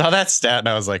 I saw that stat and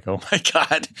I was like, oh my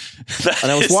God.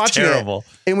 And I was watching terrible.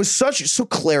 It was so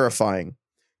clarifying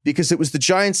because it was the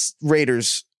Giants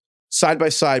Raiders side by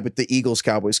side with the Eagles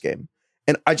Cowboys game.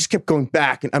 And I just kept going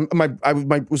back. And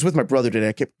I was with my brother today.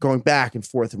 I kept going back and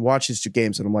forth and watching these 2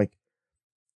 games. And I'm like,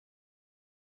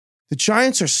 the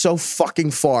Giants are so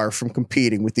fucking far from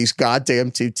competing with these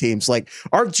goddamn 2 teams. Like,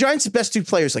 our Giants' best 2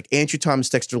 players, like Andrew Thomas,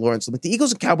 Dexter Lawrence. Like, the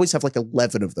Eagles and Cowboys have like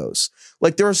 11 of those.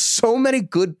 Like, there are so many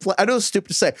good I know it's stupid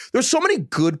to say. There's so many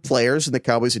good players in the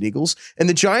Cowboys and Eagles. And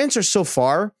the Giants are so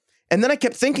far. And then I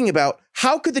kept thinking about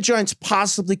how could the Giants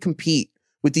possibly compete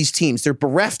with these teams? They're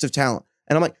bereft of talent.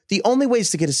 And I'm like, the only way is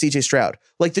to get a CJ Stroud.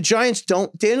 Like, the Giants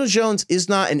Daniel Jones is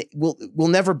not and will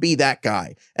never be that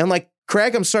guy. And like,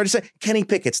 Craig, I'm sorry to say, Kenny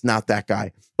Pickett's not that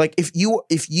guy. Like, if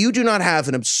you do not have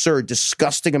an absurd,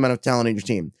 disgusting amount of talent in your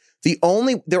team,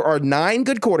 there are 9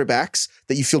 good quarterbacks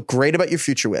that you feel great about your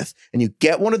future with, and you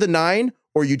get one of the 9,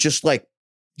 or you just like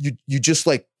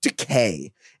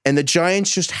decay. And the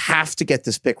Giants just have to get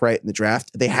this pick right in the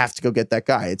draft. They have to go get that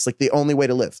guy. It's like the only way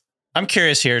to live. I'm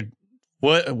curious here.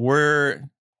 What were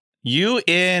you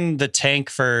in the tank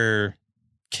for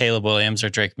Caleb Williams or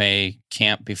Drake May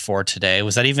camp before today?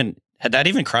 Had that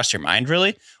even crossed your mind,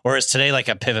 really? Or is today like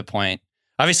a pivot point?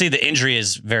 Obviously, the injury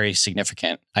is very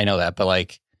significant. I know that, but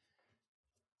like,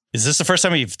 is this the first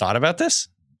time you've thought about this?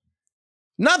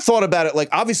 Not thought about it. Like,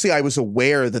 obviously, I was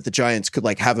aware that the Giants could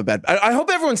like have a bad. I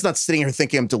hope everyone's not sitting here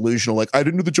thinking I'm delusional. Like, I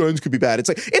didn't know the Giants could be bad. It's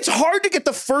like, it's hard to get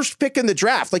the first pick in the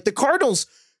draft. Like, the Cardinals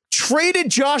traded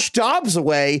Josh Dobbs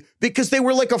away because they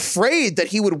were like afraid that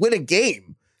he would win a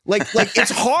game. Like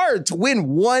it's hard to win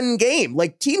one game.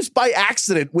 Like teams by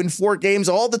accident win 4 games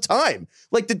all the time.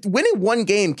 Like winning one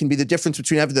game can be the difference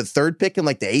between having the 3rd pick and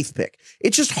like the 8th pick.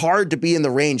 It's just hard to be in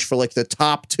the range for like the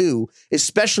top 2,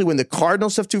 especially when the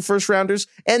Cardinals have 2 first rounders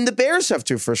and the Bears have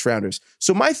 2 first rounders.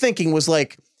 So my thinking was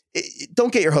like,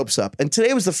 don't get your hopes up. And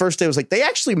today was the first day. I was like, they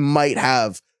actually might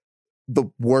have the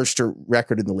worst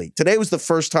record in the league. Today was the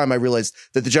first time I realized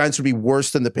that the Giants would be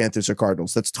worse than the Panthers or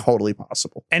Cardinals. That's totally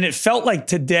possible. And it felt like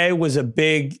today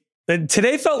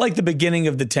felt like the beginning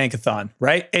of the tankathon,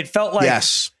 right? It felt like,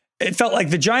 it felt like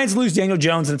the Giants lose Daniel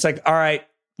Jones and it's like, all right,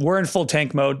 we're in full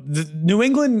tank mode. New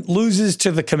England loses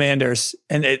to the Commanders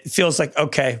and it feels like,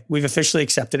 okay, we've officially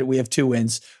accepted it. We have 2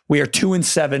 wins. We are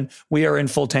 2-7. We are in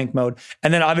full tank mode.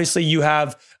 And then obviously you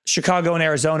have Chicago and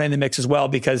Arizona in the mix as well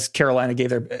because Carolina gave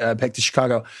their pick to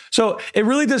Chicago. So it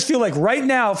really does feel like right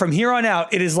now from here on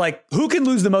out, it is like who can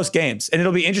lose the most games? And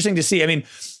it'll be interesting to see. I mean,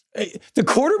 the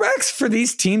quarterbacks for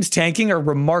these teams tanking are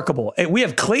remarkable. We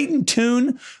have Clayton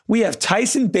Tune. We have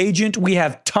Tyson Bagent. We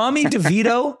have Tommy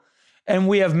DeVito. And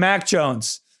we have Mac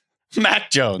Jones.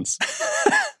 Mac Jones,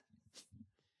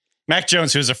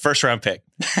 who's a 1st-round pick.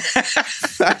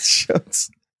 Mac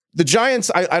Jones. The Giants,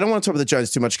 I don't want to talk about the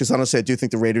Giants too much because honestly, I do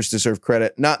think the Raiders deserve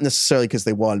credit. Not necessarily because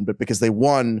they won, but because they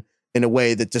won in a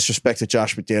way that disrespected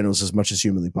Josh McDaniels as much as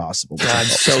humanly possible. God,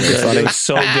 so good. It was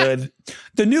so good.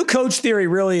 The new coach theory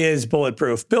really is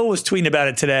bulletproof. Bill was tweeting about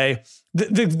it today.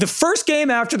 The first game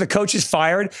after the coach is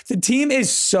fired, the team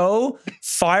is so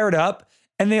fired up.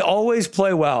 And they always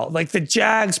play well. Like the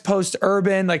Jags post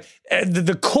Urban, like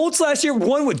the Colts last year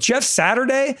won with Jeff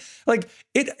Saturday. Like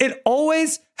it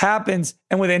always happens.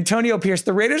 And with Antonio Pierce,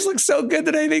 the Raiders look so good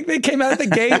today. They came out of the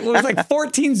gate. It was like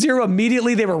 14-0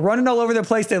 immediately. They were running all over the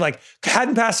place. They like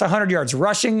hadn't passed 100 yards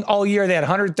rushing all year. They had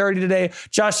 130 today.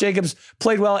 Josh Jacobs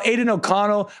played well. Aiden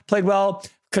O'Connell played well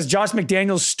because Josh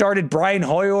McDaniels started Brian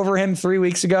Hoyer over him 3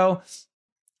 weeks ago.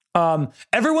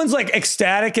 Everyone's like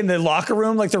ecstatic in the locker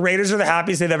room. Like the Raiders are the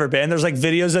happiest they've ever been. There's like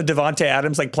videos of Devontae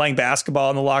Adams like playing basketball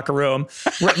in the locker room.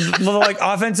 Like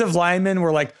offensive linemen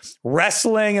were like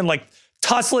wrestling and like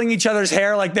tussling each other's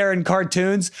hair like they're in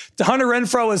cartoons. Hunter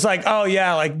Renfrow was like, oh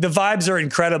yeah, like the vibes are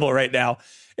incredible right now.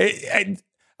 I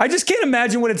just can't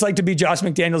imagine what it's like to be Josh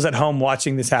McDaniels at home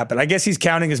watching this happen. I guess he's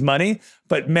counting his money,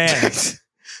 but man.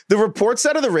 The reports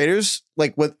out of the Raiders,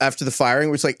 like what after the firing,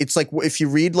 was like it's like if you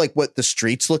read like what the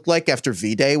streets looked like after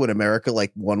V-Day when America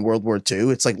like won World War II,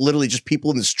 it's like literally just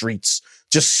people in the streets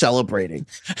just celebrating.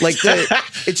 Like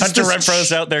it's just Hunter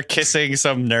Renfro's out there kissing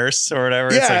some nurse or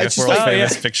whatever. Yeah, it's like a world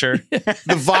famous picture. The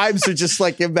vibes are just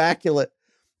like immaculate.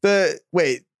 The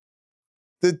Jay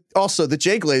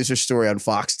Glazer story on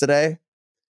Fox today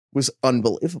was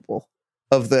unbelievable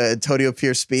of the Antonio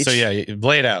Pierce speech. So yeah,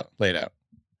 lay it out.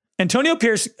 Antonio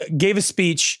Pierce gave a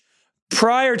speech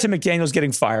prior to McDaniels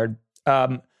getting fired.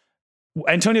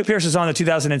 Antonio Pierce was on the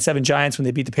 2007 Giants when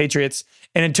they beat the Patriots.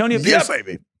 And Antonio Pierce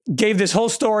gave this whole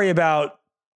story about,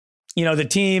 you know, the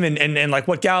team and like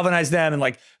what galvanized them and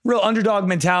like real underdog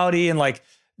mentality and like,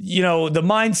 you know, the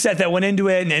mindset that went into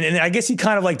it. And I guess he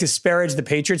kind of like disparaged the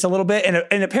Patriots a little bit.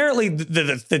 And apparently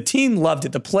the team loved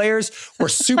it. The players were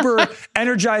super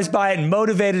energized by it and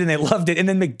motivated and they loved it. And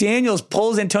then McDaniels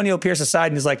pulls Antonio Pierce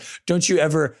aside and is like, don't you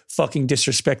ever fucking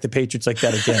disrespect the Patriots like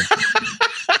that again.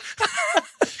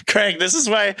 Craig, this is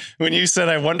why when you said,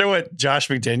 I wonder what Josh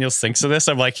McDaniels thinks of this,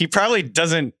 I'm like, he probably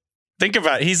doesn't think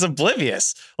about it. He's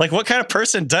oblivious. Like, what kind of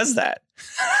person does that?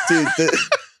 Dude,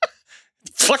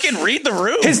 fucking read the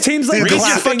room. His team's like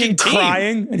clapping and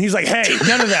crying. And he's like, hey,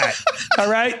 none of that. All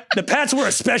right? The Pats were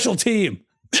a special team.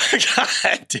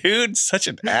 God, dude, such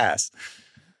an ass.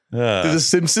 The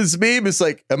Simpsons meme is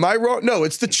like, am I wrong? No,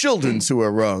 it's the children's who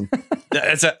are wrong.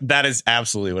 That is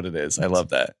absolutely what it is. I love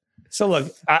that. So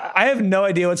look, I have no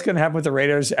idea what's going to happen with the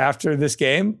Raiders after this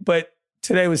game, but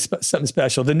today was something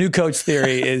special. The new coach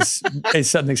theory is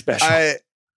something special.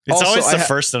 It's always the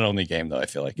first and only game, though, I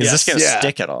feel like. Is this going to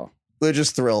stick at all? They're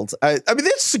just thrilled. I mean, they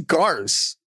had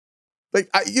cigars. Like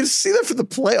you see that for the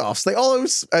playoffs. They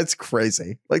always, it's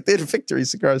crazy. Like they had victory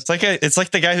cigars. It's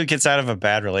like the guy who gets out of a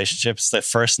bad relationship. It's the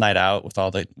first night out with all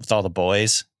the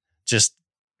boys, just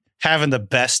having the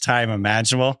best time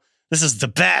imaginable. This is the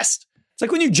best. It's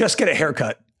like when you just get a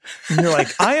haircut and you're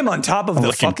like, I am on top of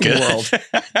the fucking world.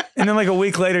 And then like a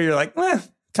week later, you're like, kind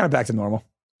of back to normal.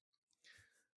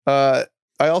 I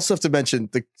also have to mention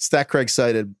the stat Craig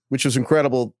cited, which was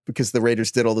incredible because the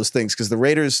Raiders did all those things. Because the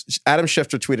Raiders, Adam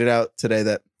Schefter tweeted out today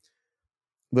that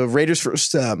the Raiders' first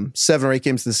 7 or 8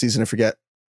 games of the season, I forget,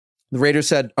 the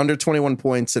Raiders had under 21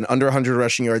 points and under 100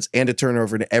 rushing yards and a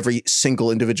turnover in every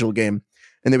single individual game.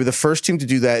 And they were the first team to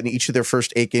do that in each of their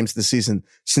first 8 games of the season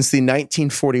since the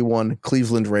 1941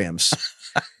 Cleveland Rams.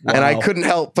 Wow. And I couldn't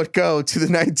help but go to the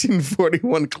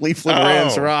 1941 Cleveland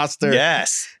Rams roster.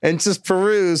 Yes. And just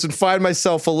peruse and find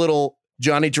myself a little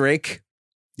Johnny Drake.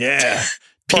 Yeah.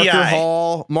 Parker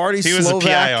Hall, Marty He was Slovak, a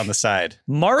PI on the side.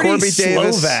 Marty Corby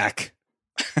Davis. Slovak.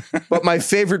 But my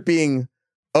favorite being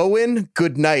Owen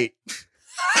Goodnight.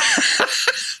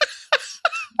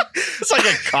 It's like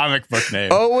a comic book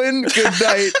name. Owen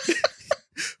Goodnight,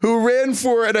 who ran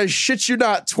for, and I shit you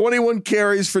not, 21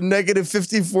 carries for negative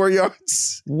 54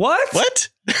 yards. What?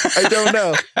 I don't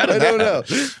know. I don't know.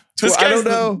 I don't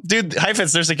know. Dude,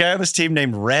 Hyphens, there's a guy on this team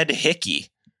named Red Hickey.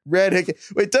 Red Hickey.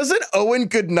 Wait, doesn't Owen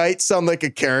Goodnight sound like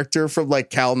a character from like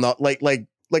Cal, not like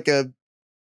a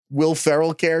Will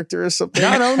Ferrell character or something?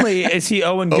 Not only is he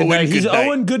Owen Goodnight, he's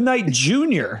Owen Goodnight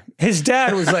Jr. His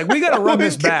dad was like, we got to run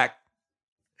this back.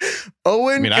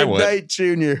 Owen Goodnight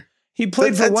Jr. He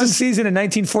played for one season in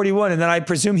 1941, and then I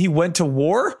presume he went to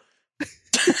war?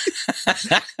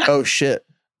 Oh, shit.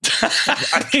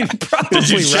 I mean, probably, Did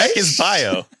you check right? his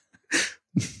bio?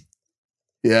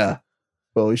 Yeah.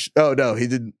 Well, oh, no, he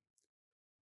didn't.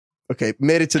 Okay,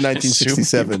 made it to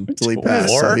 1967 until he passed.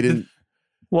 So he didn't.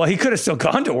 Well, he could have still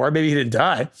gone to war. Maybe he didn't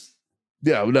die.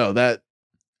 Yeah, no, that.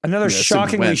 Another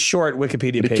shockingly short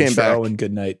Wikipedia page for Owen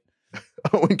Goodnight.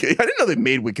 I didn't know they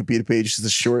made Wikipedia pages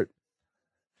this short.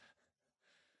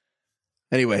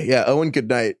 Anyway, yeah, Owen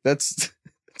Goodnight.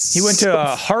 He went to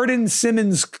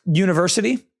Hardin-Simmons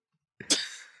University.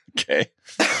 Okay.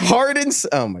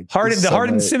 The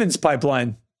Hardin-Simmons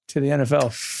pipeline to the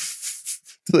NFL.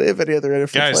 Do they have any other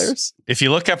NFL players? If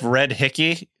you look up Red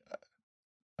Hickey,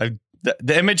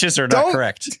 the images are not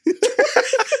correct.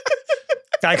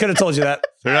 I could have told you that.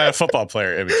 They're not a football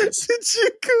player images. Did you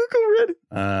Google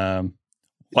Red?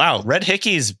 Wow, Red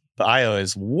Hickey's bio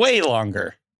is way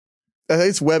longer. I think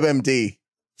it's WebMD.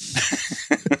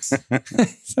 It's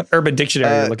an Urban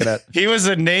Dictionary you're looking at. He was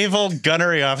a naval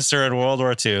gunnery officer in World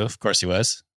War II. Of course he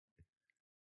was.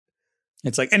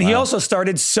 It's like, and he also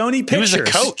started Sony Pictures. He was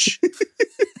a coach.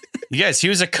 Yes, he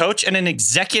was a coach and an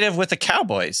executive with the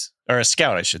Cowboys. Or a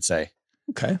scout, I should say.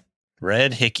 Okay.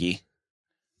 Red Hickey.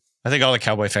 I think all the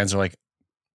Cowboy fans are like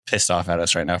pissed off at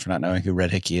us right now for not knowing who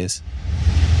Red Hickey is.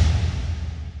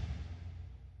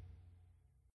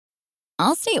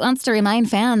 Allstate wants to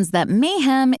remind fans that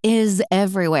mayhem is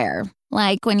everywhere.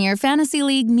 Like when your fantasy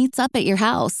league meets up at your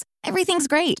house. Everything's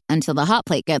great until the hot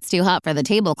plate gets too hot for the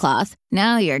tablecloth.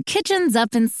 Now your kitchen's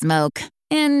up in smoke.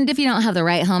 And if you don't have the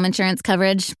right home insurance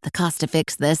coverage, the cost to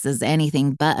fix this is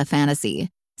anything but a fantasy.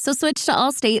 So switch to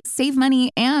Allstate, save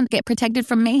money, and get protected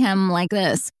from mayhem like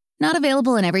this. Not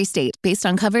available in every state based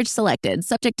on coverage selected,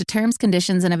 subject to terms,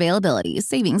 conditions, and availability.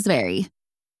 Savings vary.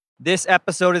 This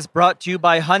episode is brought to you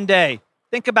by Hyundai.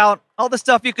 Think about all the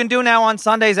stuff you can do now on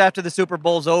Sundays after the Super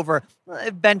Bowl's over.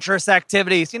 Adventurous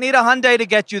activities. You need a Hyundai to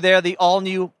get you there. The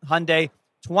all-new Hyundai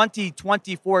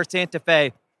 2024 Santa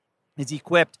Fe is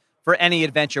equipped for any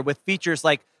adventure with features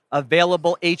like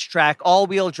available H-Track,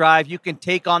 all-wheel drive. You can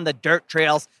take on the dirt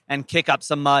trails and kick up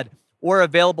some mud. Or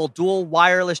available dual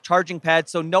wireless charging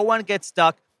pads so no one gets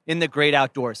stuck in the great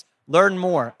outdoors. Learn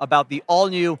more about the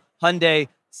all-new Hyundai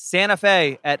Santa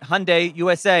Fe at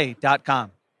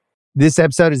HyundaiUSA.com. This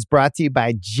episode is brought to you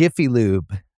by Jiffy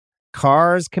Lube.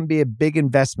 Cars can be a big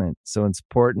investment, so it's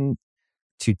important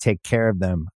to take care of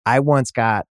them. I once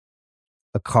got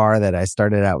a car that I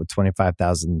started out with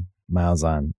 25,000 miles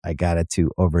on. I got it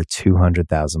to over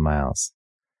 200,000 miles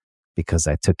because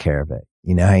I took care of it.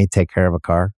 You know how you take care of a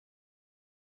car?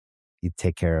 You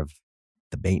take care of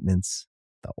the maintenance,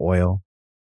 the oil,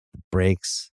 the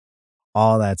brakes,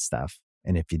 all that stuff.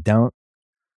 And if you don't,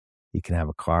 you can have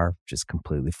a car just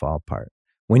completely fall apart.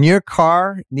 When your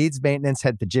car needs maintenance,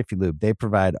 head to Jiffy Lube. They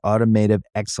provide automotive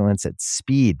excellence at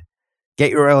speed.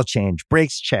 Get your oil change,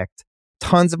 brakes checked,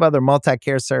 tons of other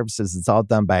multi-care services. It's all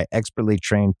done by expertly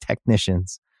trained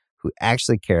technicians who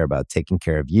actually care about taking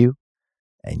care of you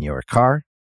and your car.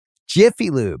 Jiffy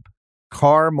Lube,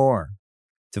 car more.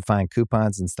 To find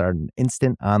coupons and start an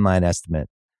instant online estimate,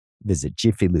 visit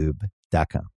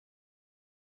jiffylube.com.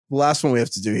 The last one we have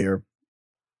to do here.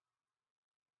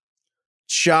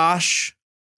 Josh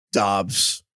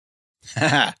Dobbs.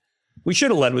 We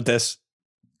should have led with this.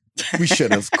 We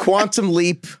should have. Quantum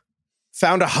leap.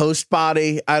 Found a host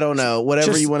body. I don't know.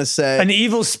 Whatever you want to say. An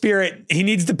evil spirit. He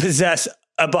needs to possess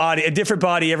a different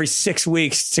body every 6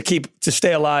 weeks to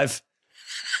stay alive.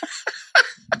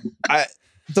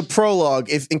 The prologue,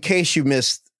 in case you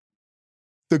missed,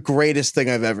 the greatest thing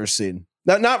I've ever seen.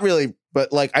 Not really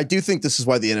But like, I do think this is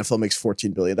why the NFL makes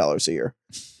 $14 billion a year,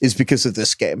 is because of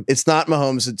this game. It's not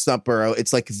Mahomes. It's not Burrow.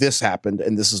 It's like this happened,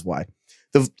 and this is why.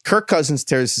 The Kirk Cousins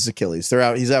tears his Achilles. They're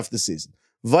out. He's out for the season.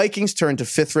 Vikings turn to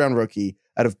 5th-round rookie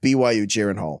out of BYU,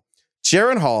 Jaron Hall.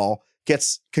 Jaron Hall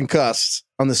gets concussed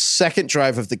on the second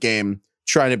drive of the game,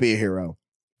 trying to be a hero.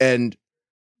 And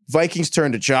Vikings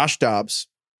turn to Josh Dobbs.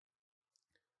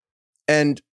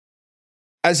 And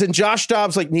as in Josh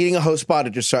Dobbs, like needing a host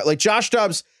spot to start, like Josh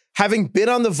Dobbs having been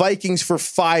on the Vikings for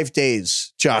 5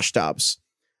 days, Josh Dobbs.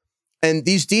 And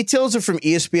these details are from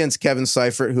ESPN's Kevin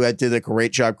Seifert, who did a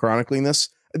great job chronicling this.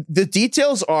 The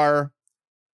details are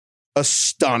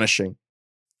astonishing.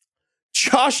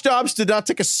 Josh Dobbs did not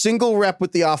take a single rep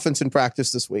with the offense in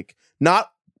practice this week.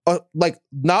 Not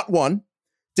one.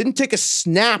 Didn't take a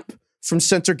snap from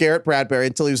center Garrett Bradbury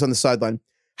until he was on the sideline.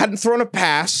 Hadn't thrown a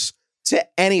pass to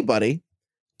anybody.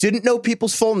 Didn't know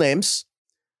people's full names.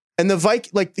 And the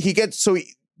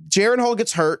Jaron Hall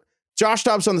gets hurt. Josh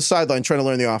Dobbs on the sideline trying to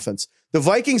learn the offense. The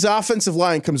Vikings offensive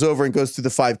line comes over and goes through the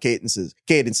 5 cadences.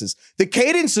 The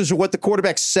cadences are what the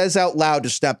quarterback says out loud to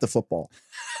snap the football.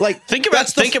 Like, think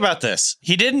about this.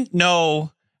 He didn't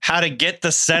know how to get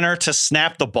the center to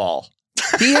snap the ball.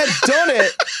 He had done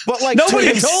it, but like nobody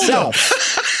to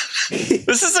himself.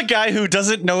 This is a guy who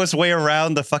doesn't know his way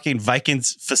around the fucking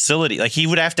Vikings facility. Like, he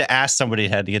would have to ask somebody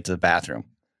how to get to the bathroom.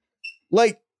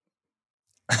 Like,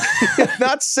 he had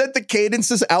not said the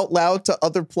cadences out loud to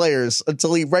other players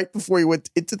until right before he went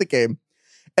into the game.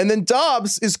 And then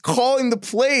Dobbs is calling the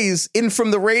plays in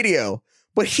from the radio,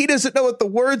 but he doesn't know what the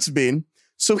words mean.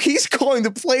 So he's calling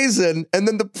the plays in, and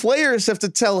then the players have to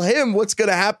tell him what's going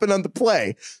to happen on the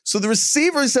play. So the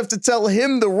receivers have to tell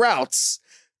him the routes.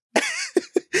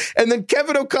 And then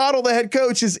Kevin O'Connell, the head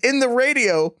coach, is in the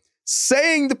radio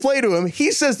saying the play to him.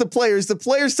 He says the players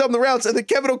tell him the routes, and then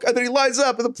then he lines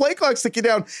up, and the play clock's ticking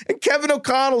down, and Kevin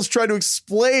O'Connell's trying to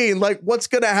explain like what's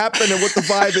going to happen and what the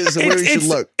vibe is and where he should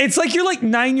look. It's like you're like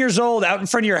 9 years old out in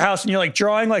front of your house, and you're like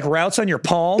drawing like routes on your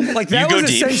palm. Like that was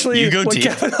essentially what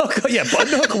Kevin O'Connell,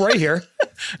 button hook right here.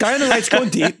 Guy on the right's going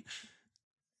deep.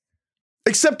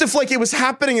 Except if like it was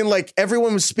happening and like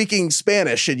everyone was speaking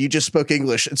Spanish and you just spoke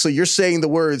English. And so you're saying the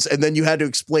words and then you had to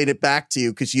explain it back to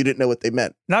you because you didn't know what they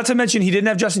meant. Not to mention he didn't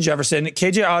have Justin Jefferson.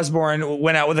 KJ Osborne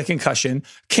went out with a concussion.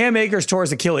 Cam Akers tore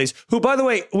his Achilles, who, by the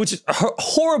way, which is a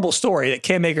horrible story that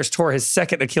Cam Akers tore his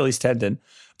second Achilles tendon.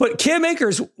 But Cam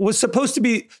Akers was supposed to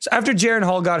be, so after Jaron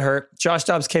Hall got hurt, Josh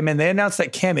Dobbs came in. They announced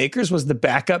that Cam Akers was the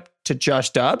backup to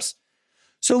Josh Dobbs.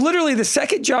 So literally the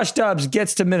second Josh Dobbs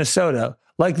gets to Minnesota,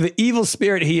 like the evil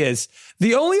spirit he is,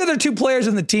 the only other 2 players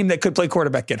in the team that could play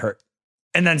quarterback get hurt.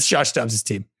 And that's Josh Dobbs'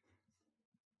 team.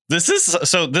 This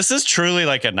is truly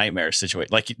like a nightmare situation.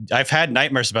 Like, I've had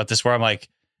nightmares about this where I'm like,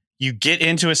 you get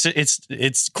into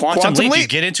it's quantum leap. You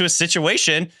get into a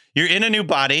situation, you're in a new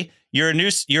body, you're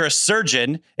a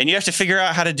surgeon, and you have to figure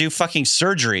out how to do fucking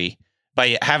surgery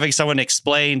by having someone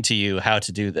explain to you how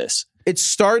to do this. It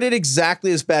started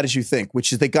exactly as bad as you think,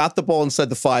 which is they got the ball inside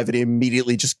the 5 and he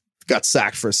immediately just got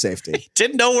sacked for a safety. He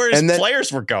didn't know where his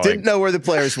players were going. Didn't know where the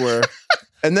players were.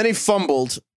 And then he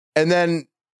fumbled. And then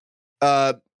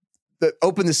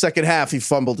opened the second half, he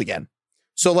fumbled again.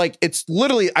 So like, it's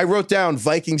literally, I wrote down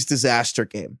Vikings disaster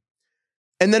game.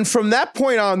 And then from that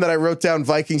point on that I wrote down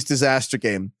Vikings disaster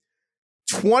game,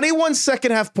 21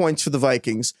 second half points for the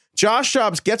Vikings. Josh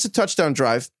Dobbs gets a touchdown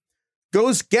drive,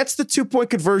 gets the 2-point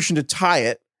conversion to tie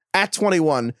it at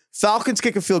 21. Falcons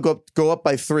kick a field goal, go up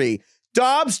by 3.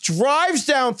 Dobbs drives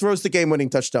down, throws the game-winning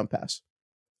touchdown pass.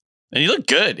 And he looked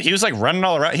good. He was like running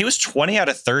all around. He was 20 out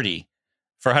of 30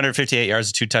 for 158 yards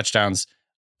and 2 touchdowns.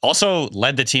 Also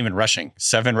led the team in rushing.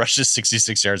 7 rushes,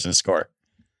 66 yards and a score.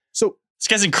 So this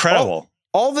guy's incredible.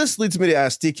 All this leads me to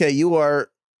ask, DK, you are,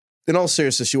 in all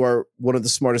seriousness, you are one of the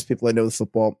smartest people I know with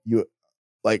football. You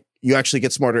actually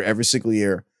get smarter every single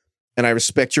year. And I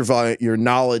respect your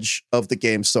knowledge of the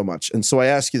game so much. And so I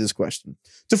ask you this question.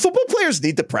 Do football players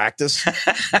need to practice?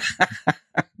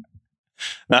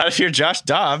 Not if you're Josh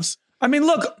Dobbs. I mean,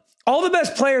 look, all the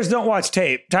best players don't watch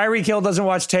tape. Tyreek Hill doesn't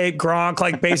watch tape.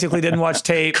 Gronk basically didn't watch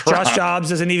tape. Josh Dobbs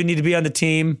doesn't even need to be on the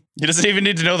team. He doesn't even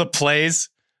need to know the plays.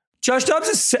 Josh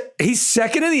Dobbs he's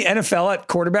second in the NFL at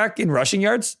quarterback in rushing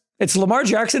yards. It's Lamar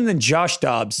Jackson and Josh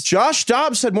Dobbs. Josh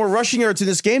Dobbs had more rushing yards in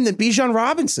this game than Bijan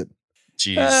Robinson.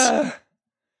 Jeez.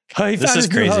 He found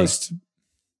his new host.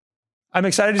 I'm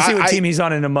excited to see what team he's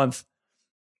on in a month.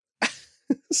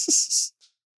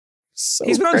 So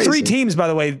he's been crazy. on 3 teams, by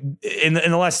the way, in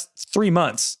the last 3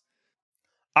 months.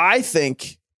 I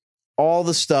think all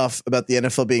the stuff about the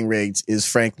NFL being rigged is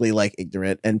frankly like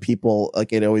ignorant, and people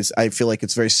like it always. I feel like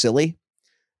it's very silly,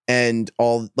 and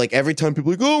all like every time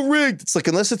people are like, oh, rigged. It's like,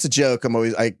 unless it's a joke, I'm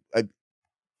always I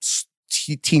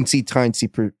teensy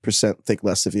tiny percent think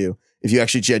less of you if you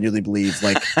actually genuinely believe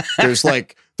like there's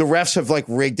like the refs have like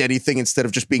rigged anything instead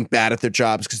of just being bad at their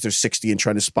jobs because they're 60 and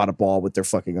trying to spot a ball with their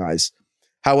fucking eyes.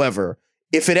 However,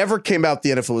 if it ever came out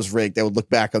the NFL was rigged, I would look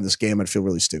back on this game and feel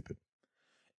really stupid.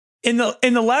 In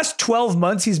the last 12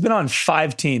 months, he's been on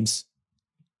 5 teams.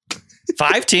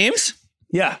 5 teams?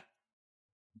 Yeah.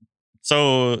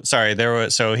 So sorry,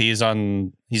 he's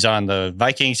on the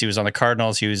Vikings, he was on the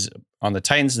Cardinals, he was on the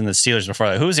Titans and the Steelers before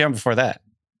that. Who was he on before that?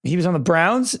 He was on the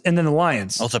Browns and then the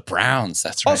Lions. Oh, the Browns.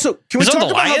 That's right. Also, can we talk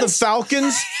about how the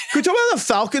Falcons? Can we talk about how the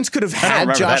Falcons could have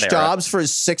had Josh Dobbs for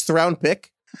his 6th round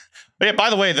pick? But yeah, by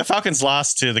the way, the Falcons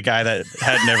lost to the guy that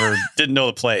didn't know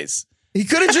the plays. He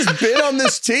could have just been on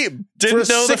this team. Didn't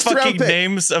know the fucking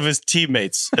names of his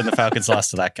teammates, and the Falcons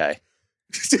lost to that guy.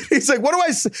 He's like, what do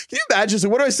I say? Can you imagine? So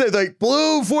what do I say? Like,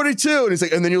 blue 42. And he's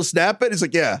like, and then you'll snap it? He's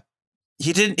like, yeah.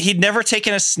 He'd never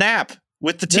taken a snap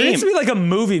with the team. There needs to be like a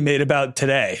movie made about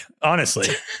today, honestly.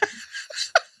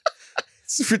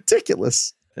 It's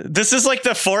ridiculous. This is like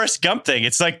the Forrest Gump thing.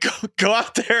 It's like, go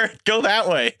out there, go that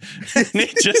way. And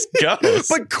he just goes.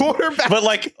 But quarterback. But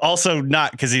like also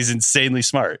not because he's insanely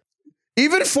smart.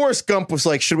 Even Forrest Gump was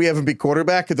like, should we have him be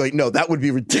quarterback? And they're like, no, that would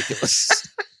be ridiculous.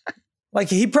 Like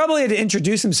he probably had to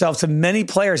introduce himself to many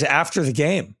players after the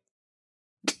game.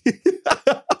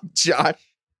 Josh.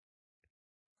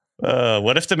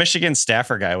 What if the Michigan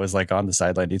staffer guy was like on the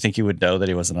sideline? Do you think he would know that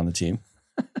he wasn't on the team?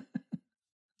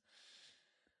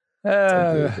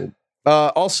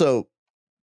 Also,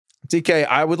 DK,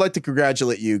 I would like to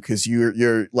congratulate you because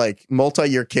your like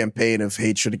multi-year campaign of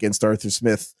hatred against Arthur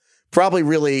Smith probably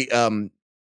really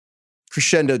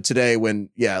crescendoed today when,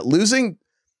 losing,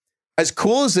 as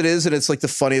cool as it is, and it's like the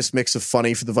funniest mix of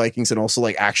funny for the Vikings and also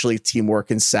like actually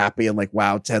teamwork and sappy and like,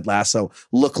 wow, Ted Lasso,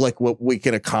 look like what we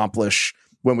can accomplish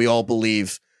when we all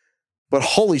believe. But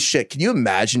holy shit, can you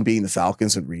imagine being the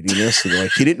Falcons and reading this? And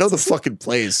like, he didn't know the fucking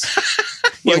plays.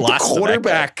 Like the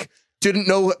quarterback didn't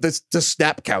know the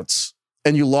snap counts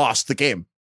and you lost the game.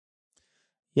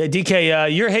 Yeah,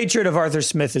 DK, your hatred of Arthur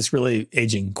Smith is really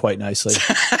aging quite nicely.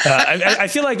 I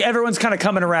feel like everyone's kind of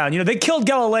coming around. You know, they killed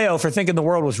Galileo for thinking the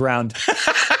world was round.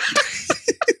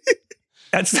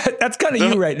 That's kind of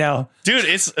you right now. Dude,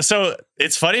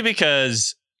 it's funny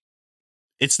because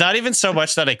it's not even so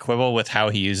much that I quibble with how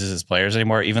he uses his players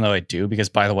anymore, even though I do, because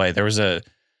by the way, there was a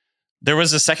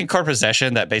second quarter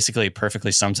possession that basically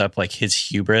perfectly sums up like his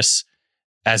hubris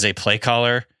as a play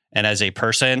caller and as a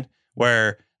person,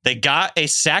 where they got a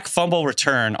sack fumble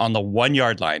return on the 1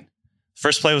 yard line.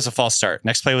 First play was a false start.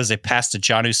 Next play was a pass to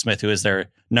Jonnu Smith, who is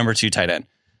their number 2 tight end.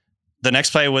 The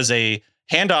next play was a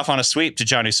handoff on a sweep to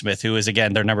Jonnu Smith, who is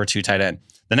again their number 2 tight end.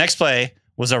 The next play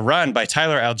was a run by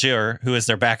Tyler Algier, who is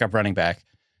their backup running back.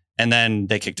 And then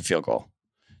they kicked a field goal.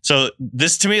 So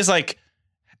this to me is like,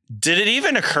 did it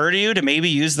even occur to you to maybe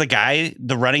use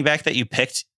the running back that you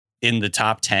picked in the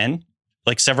top 10,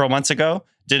 like several months ago?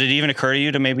 Did it even occur to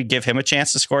you to maybe give him a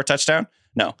chance to score a touchdown?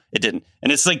 No, it didn't.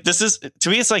 And it's like, to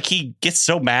me, it's like he gets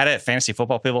so mad at fantasy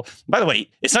football people. By the way,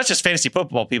 it's not just fantasy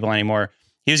football people anymore.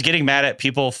 He was getting mad at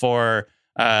people for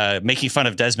making fun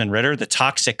of Desmond Ridder, the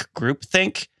toxic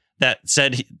groupthink that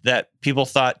said that people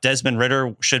thought Desmond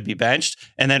Ridder should be benched.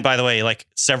 And then, by the way, like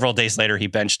several days later, he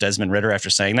benched Desmond Ridder after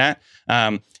saying that.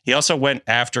 He also went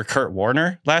after Kurt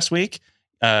Warner last week.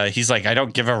 He's like, I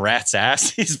don't give a rat's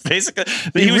ass. He's basically...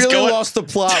 He really lost the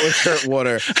plot with Kurt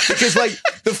Warner. Because like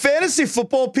the fantasy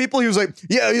football people, he was like,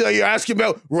 you're asking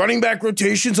about running back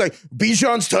rotations, like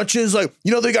Bijan's touches, like,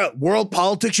 they got world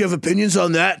politics. You have opinions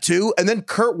on that too. And then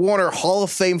Kurt Warner, Hall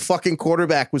of Fame fucking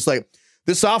quarterback, was like,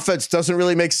 this offense doesn't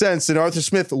really make sense. And Arthur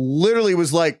Smith literally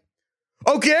was like,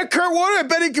 okay, Kurt Warner, I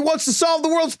bet he wants to solve the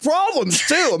world's problems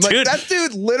too. I'm like, that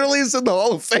dude literally is in the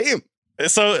Hall of Fame.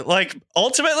 So like,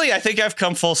 ultimately, I think I've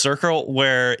come full circle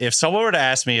where if someone were to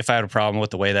ask me if I had a problem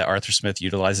with the way that Arthur Smith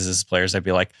utilizes his players, I'd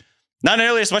be like, not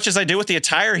nearly as much as I do with the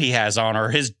attire he has on or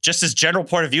his general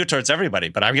point of view towards everybody,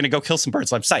 but I'm going to go kill some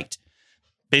birds. I'm psyched.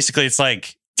 Basically, it's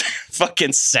like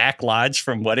fucking Sack Lodge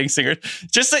from Wedding Singer.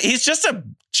 He's just a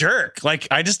jerk. Like,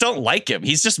 I just don't like him.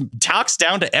 He's just talks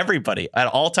down to everybody at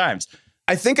all times.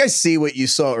 I think I see what you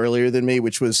saw earlier than me,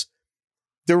 which was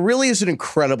there really is an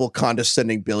incredible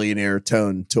condescending billionaire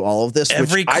tone to all of this.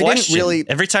 Every question,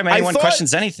 every time anyone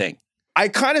questions anything. I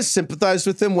kind of sympathized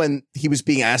with him when he was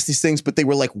being asked these things, but they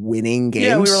were like winning games.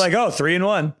 Yeah, we were like,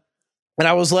 3-1. And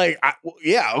I was like,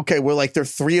 okay, we're like, they're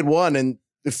 3-1. And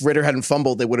if Ridder hadn't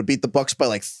fumbled, they would have beat the Bucs by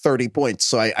like 30 points.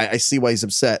 So I see why he's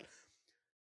upset.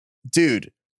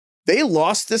 Dude, They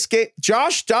lost this game.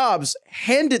 Josh Dobbs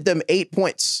handed them 8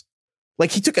 points.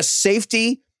 Like, he took a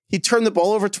safety. He turned the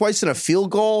ball over twice in a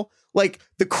field goal. Like,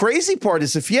 the crazy part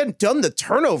is if he hadn't done the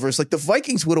turnovers, like, the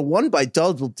Vikings would have won by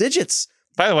double digits.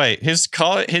 By the way,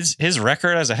 his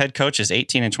record as a head coach is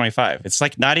 18-25. It's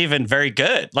like not even very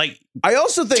good. Like, I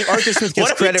also think Arthur Smith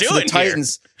gets credit for the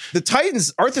Titans. Here? The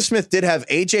Titans, Arthur Smith did have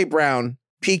A.J. Brown,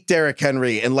 peak Derrick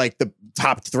Henry, and like the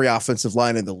top 3 offensive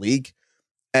line in the league.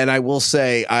 And I will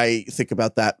say, I think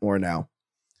about that more now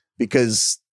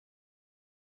because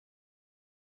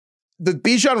the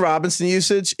Bijan Robinson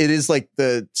usage, it is like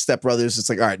the Step Brothers. It's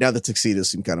like, all right, now the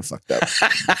tuxedos seem kind of fucked up.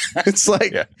 It's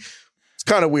like, it's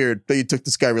kind of weird that you took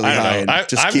this guy really high and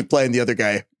keep playing the other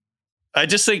guy. I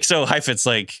just think so. Heifetz,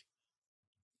 like,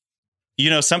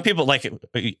 some people like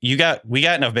we got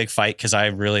in a big fight because I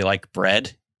really like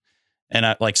bread,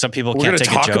 and some people can't take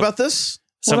a joke. Talk about this.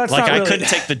 So, I couldn't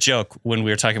take the joke when we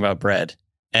were talking about bread,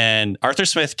 and Arthur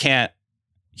Smith can't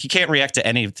react to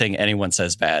anything anyone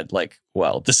says bad. Like,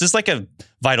 well, this is like a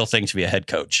vital thing to be a head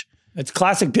coach. It's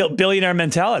classic billionaire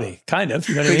mentality, kind of.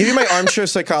 You know what I mean? Give you my armchair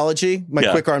psychology,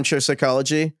 quick armchair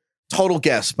psychology. Total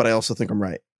guess, but I also think I'm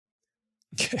right.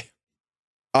 Okay.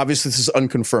 Obviously, this is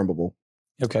unconfirmable.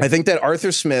 Okay. I think that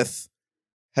Arthur Smith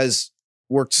has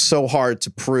worked so hard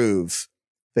to prove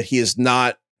that he has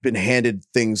not been handed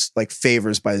things like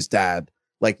favors by his dad,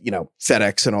 like,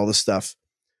 FedEx and all this stuff,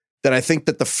 that I think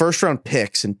that the first round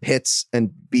picks and Pitts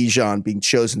and Bijan being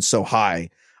chosen so high,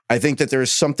 I think that there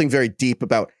is something very deep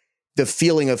about the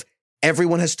feeling of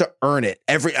everyone has to earn it.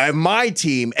 My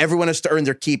team, everyone has to earn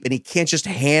their keep, and he can't just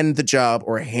hand the job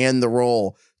or hand the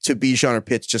role to Bijan or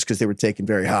Pitts just because they were taken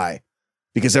very high,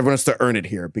 because everyone has to earn it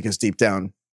here, because deep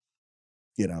down,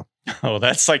 Oh,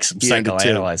 that's like some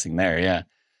psychoanalyzing there. Yeah.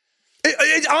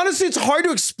 Honestly, it's hard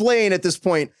to explain at this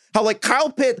point how, like,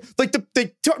 Kyle Pitts, like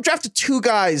they drafted 2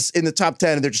 guys in the top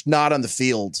 10 and they're just not on the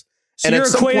field. So and you're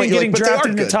at some equating point, getting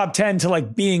drafted in the top 10 to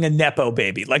like being a Nepo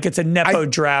baby. Like it's a Nepo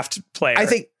draft player. I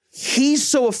think he's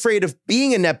so afraid of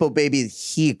being a Nepo baby,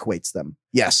 he equates them.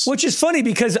 Yes. Which is funny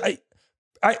because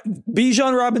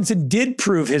Bijan Robinson did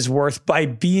prove his worth by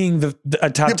being a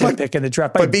top 10 pick in the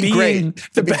draft, by being great,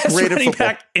 the best running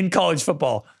back in college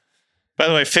football. By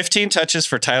the way, 15 touches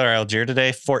for Tyler Algier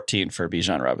today, 14 for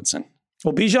Bijan Robinson.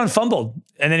 Well, Bijan fumbled,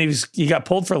 and then he got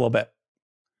pulled for a little bit.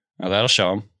 Oh, that'll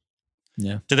show him.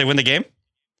 Yeah. Did they win the game?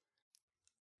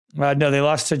 No, they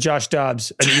lost to Josh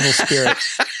Dobbs, an evil spirit.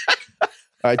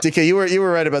 All right, DK, you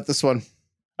were right about this one.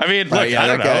 I mean, look, I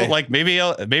don't know. Like maybe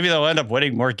they'll end up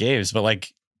winning more games, but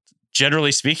like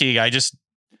generally speaking, I just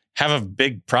have a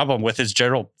big problem with his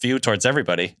general view towards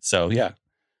everybody. So yeah.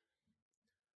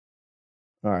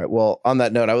 All right. Well, on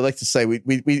that note, I would like to say we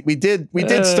did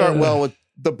start well with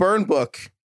the burn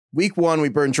book. Week 1, we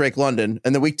burned Drake London,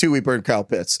 and then week 2, we burned Kyle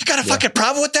Pitts. You got a fucking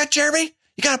problem with that, Jeremy?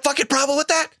 You got a fucking problem with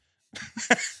that?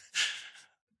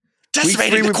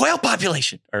 Decimating the quail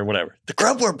population or whatever. The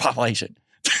grubworm population.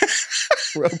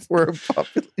 Grubworm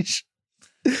population.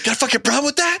 Got a fucking problem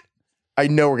with that? I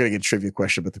know we're going to get a trivia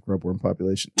question about the grubworm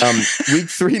population. Week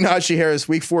 3, Najee Harris.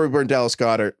 Week 4, we burned Dallas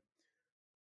Goedert.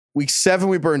 Week 7,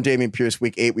 we burned Dameon Pierce.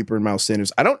 Week 8, we burned Miles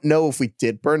Sanders. I don't know if we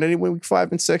did burn anyone week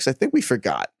 5 and 6. I think we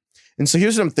forgot. And so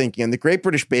here's what I'm thinking. On the Great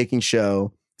British Baking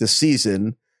Show this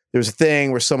season, there was a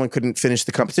thing where someone couldn't finish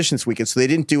the competition this weekend, so they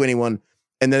didn't do anyone,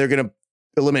 and then they're going to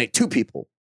eliminate 2 people.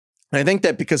 And I think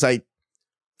that because I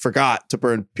forgot to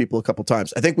burn people a couple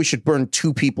times, I think we should burn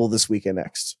 2 people this weekend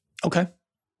next. Okay.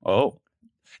 Oh.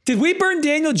 Did we burn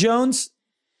Daniel Jones?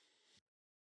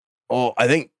 Oh, I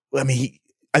think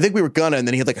we were gonna, and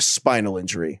then he had like a spinal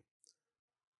injury.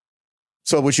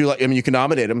 So would you like, you can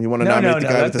nominate him. You want to nominate the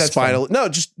guy with the spinal? Fine. No,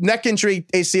 just neck injury,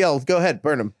 ACL. Go ahead.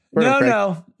 Burn him.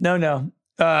 No.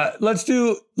 Let's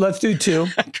do 2.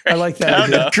 I like that.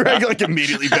 No. Greg like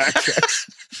immediately backtracks.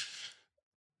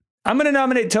 I'm going to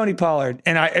nominate Tony Pollard.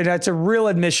 And that's a real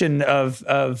admission of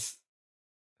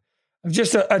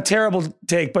just a terrible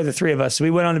take by the 3 of us.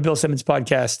 We went on to Bill Simmons'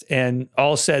 podcast and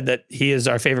all said that he is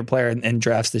our favorite player in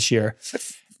drafts this year.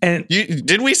 And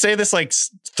did we say this like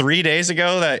 3 days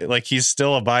ago that like he's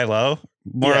still a buy low,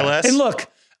 more or less? And look,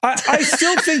 I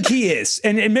still think he is,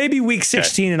 and maybe week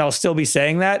 16, and I'll still be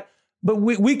saying that. But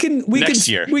we can next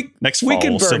year, next fall, we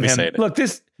can we'll burn still be him. saying it. Look,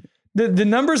 the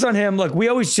numbers on him. Look, we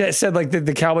always said like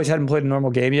the Cowboys hadn't played a normal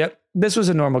game yet. This was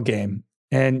a normal game,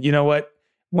 and you know what?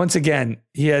 Once again,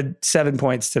 he had 7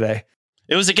 points today.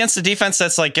 It was against the defense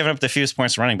that's like giving up the fewest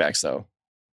points to running backs, though.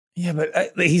 Yeah,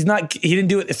 but he didn't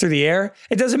do it through the air.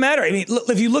 It doesn't matter. I mean, look,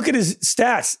 if you look at his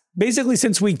stats, basically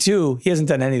since week 2, he hasn't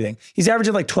done anything. He's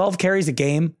averaging like 12 carries a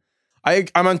game.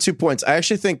 I'm on 2 points. I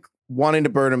actually think wanting to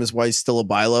burn him is why he's still a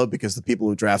buy low, because the people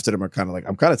who drafted him are kind of like,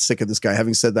 I'm kind of sick of this guy.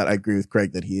 Having said that, I agree with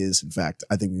Craig that he is, in fact,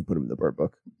 I think we can put him in the burn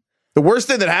book. The worst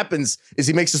thing that happens is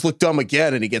he makes us look dumb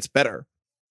again and he gets better.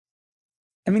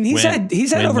 I mean, he's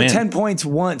had over 10 points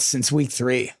once since week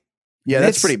 3. Yeah,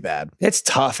 that's pretty bad. It's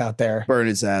tough out there. Burn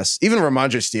his ass. Even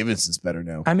Ramondre Stevenson's better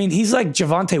now. I mean, he's like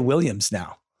Javonte Williams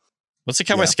now. What's the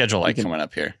Cowboys schedule like coming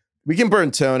up here? We can burn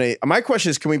Tony. My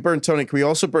question is, can we burn Tony? Can we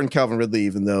also burn Calvin Ridley,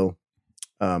 even though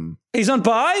he's on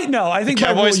bye? No, I think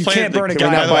Cowboys you can't burn a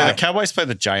guy. By the way, the Cowboys play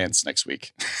the Giants next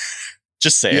week.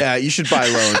 Just say Yeah, you should buy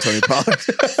low on Tony Pollard.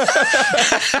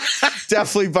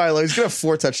 Definitely buy low. He's going to have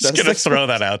 4 touchdowns. Just going to throw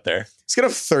that out there. He's going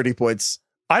to have 30 points.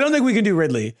 I don't think we can do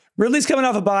Ridley. Ridley's coming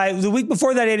off a bye. The week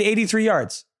before that, he had 83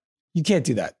 yards. You can't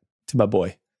do that to my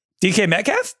boy. DK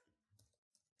Metcalf?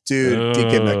 Dude,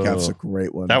 DK Metcalf's a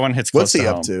great one. That one hits close What's he to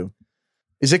up home. to?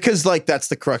 Is it because like that's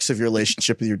the crux of your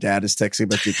relationship with your dad is texting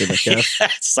about DK Metcalf?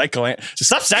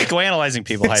 Stop psychoanalyzing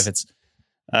people, Heifetz.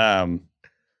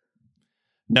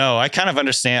 No, I kind of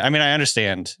understand. I mean, I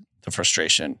understand the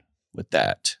frustration with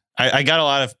that. I got a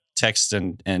lot of texts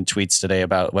and tweets today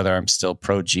about whether I'm still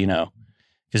pro Geno,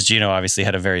 because Geno obviously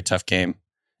had a very tough game,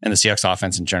 and the Seahawks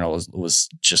offense in general was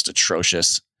just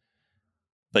atrocious.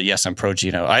 But yes, I'm pro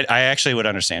Geno. I actually would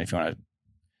understand if you want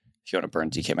to burn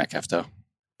DK Metcalf though.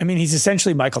 I mean, he's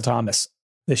essentially Michael Thomas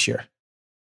this year.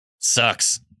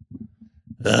 Sucks.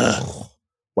 Ugh.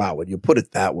 Wow, when you put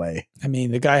it that way. I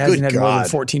mean, the guy hasn't had more than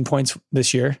 14 points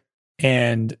this year,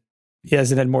 and he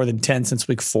hasn't had more than 10 since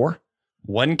week 4.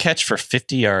 1 catch for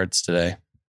 50 yards today.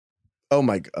 Oh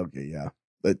my god. Okay, yeah.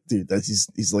 But dude,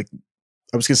 he's like,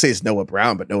 I was gonna say it's Noah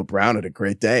Brown, but Noah Brown had a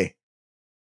great day.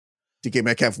 DK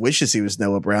Metcalf wishes he was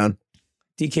Noah Brown.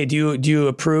 DK, do you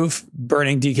approve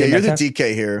burning DK Yeah, Metcalf? you're the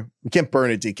DK here. We can't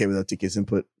burn a DK without DK's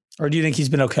input. Or do you think he's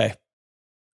been okay?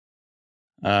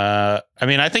 I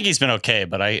mean, I think he's been okay,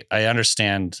 but I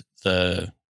understand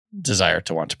the desire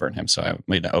to want to burn him, so I'm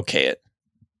going to okay it.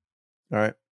 All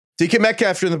right. DK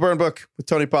Metcalf, you're in the burn book with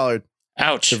Tony Pollard.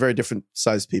 Ouch. They're very different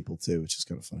sized people, too, which is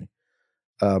kind of funny.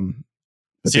 But Seahawks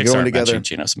they're going aren't together. mentioning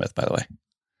Geno Smith, by the way.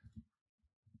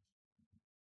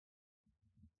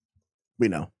 We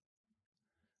know.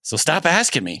 So stop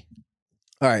asking me.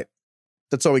 All right.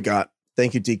 That's all we got.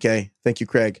 Thank you, DK. Thank you,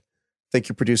 Craig. Thank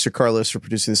you, producer Carlos, for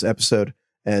producing this episode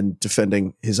and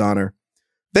defending his honor.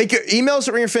 Thank you. Emails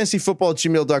at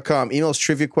ringerfantasyfootball@gmail.com. Emails,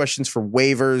 trivia questions for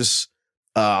waivers.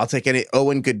 I'll take any.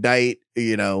 Owen, good night.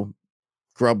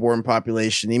 Grubworm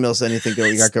population. Emails, anything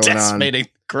we got going on. Decimating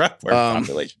grubworm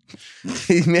population.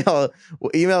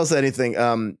 Emails,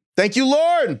 anything. Thank you,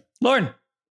 Lauren.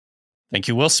 Thank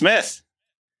you, Will Smith.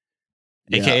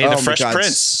 AKA the Fresh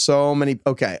Prince. So many.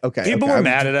 Okay. People were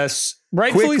mad at us.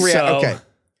 Rightfully so. Okay.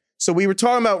 So we were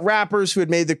talking about rappers who had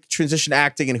made the transition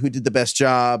acting and who did the best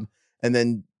job. And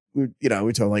then, we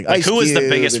talking like Ice who was the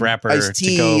Cube biggest and rapper Ice-T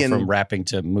to go and from rapping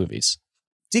to movies?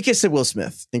 DK said Will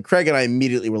Smith. And Craig and I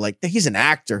immediately were like, he's an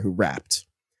actor who rapped.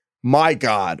 My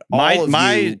God.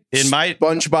 SpongeBob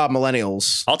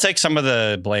millennials. I'll take some of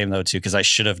the blame, though, too, because I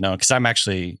should have known. Because I'm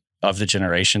actually of the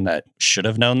generation that should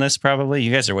have known this, probably.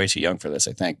 You guys are way too young for this,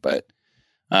 I think. But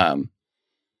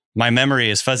my memory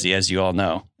is fuzzy, as you all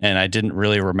know. And I didn't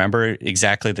really remember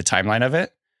exactly the timeline of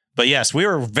it. But yes, we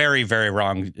were very, very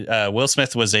wrong. Will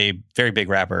Smith was a very big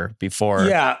rapper before.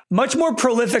 Yeah, much more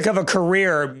prolific of a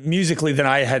career musically than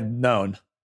I had known.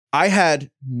 I had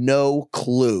no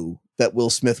clue that Will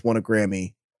Smith won a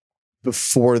Grammy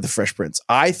before The Fresh Prince.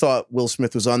 I thought Will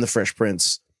Smith was on The Fresh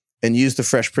Prince and used The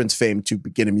Fresh Prince fame to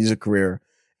begin a music career.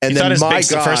 And then,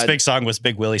 the first big song was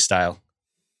Big Willie Style.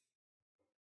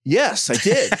 Yes, I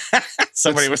did.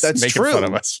 Somebody was making true. fun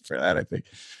of us for that, I think.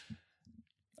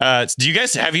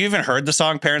 Have you even heard the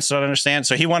song Parents Don't Understand?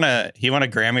 So he won a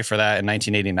Grammy for that in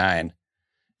 1989.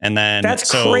 And then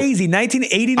that's crazy.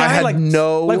 1989. I had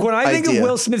no like when I think idea. of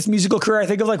Will Smith's musical career, I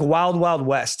think of like Wild Wild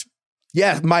West.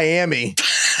 Yeah, Miami.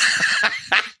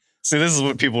 See, this is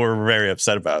what people were very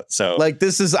upset about. So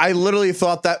I literally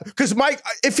thought that because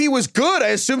if he was good, I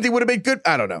assumed he would have been good.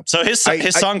 I don't know. So his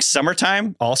song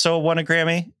Summertime also won a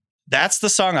Grammy. That's the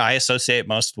song I associate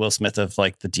most Will Smith of,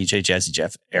 like the DJ Jazzy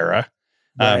Jeff era.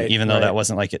 Even though that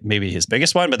wasn't like maybe his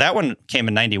biggest one, but that one came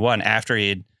in 91 after he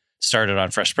had started on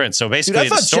Fresh Prince. So basically, I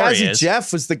thought the story Jazzy is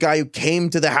Jeff was the guy who came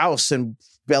to the house and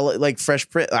like Fresh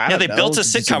Prince. They built a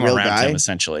sitcom around him,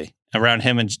 essentially around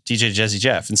him and DJ Jazzy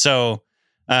Jeff. And so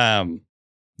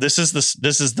this is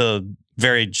the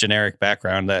very generic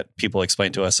background that people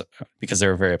explained to us because they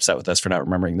were very upset with us for not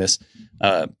remembering this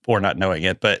or not knowing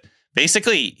it. But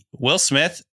basically, Will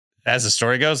Smith, as the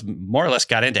story goes, more or less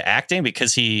got into acting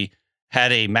because he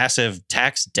had a massive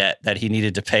tax debt that he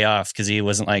needed to pay off because he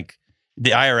wasn't like the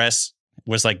IRS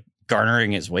was like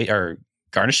garnishing his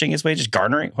wages.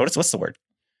 Garnering. What's the word?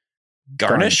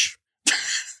 Garnish?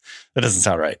 That doesn't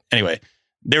sound right. Anyway,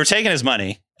 they were taking his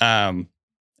money. And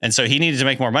so he needed to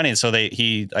make more money. And so I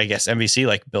guess NBC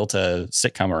like built a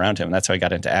sitcom around him. And that's how he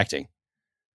got into acting.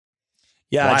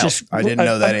 Yeah, I didn't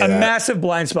know that. A massive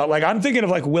blind spot. Like I'm thinking of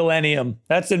like Willennium.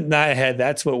 That's in my head.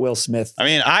 That's what Will Smith. I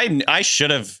mean, I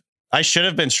should have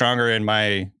been stronger in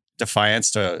my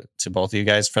defiance to both of you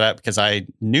guys for that, because I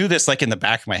knew this like in the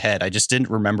back of my head. I just didn't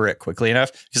remember it quickly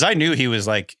enough, because I knew he was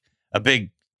like a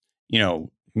big,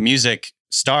 music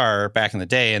star back in the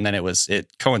day, and then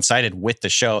it coincided with the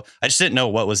show. I just didn't know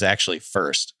what was actually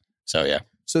first. So yeah.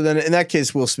 So then in that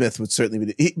case, Will Smith would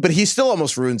certainly be, but he still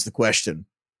almost ruins the question.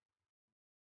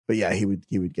 But yeah, he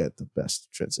would get the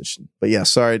best transition. But yeah,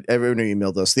 sorry, everyone who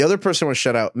emailed us. The other person I want to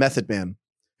shout out, Method Man,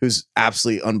 who's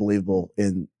absolutely unbelievable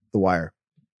in The Wire,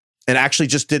 and actually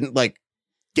just didn't like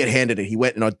get handed it. He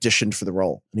went and auditioned for the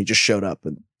role, and he just showed up,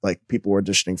 and like people were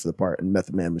auditioning for the part, and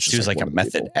Method Man was just he was like a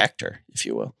method actor, if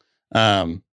you will.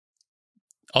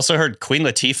 Also heard Queen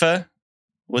Latifah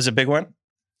was a big one.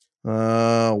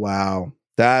 Oh wow,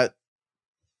 that's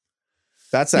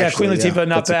actually Queen Latifah,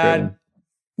 not bad.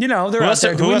 They're out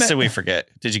there. Who else did we forget?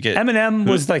 Did you get Eminem?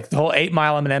 Was like the whole 8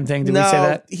 Mile Eminem thing. Did we say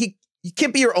that? You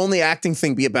can't be your only acting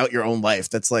thing be about your own life.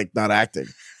 That's like not acting.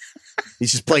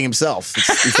 He's just playing himself.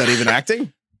 Is that even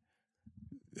acting?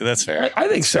 That's fair. I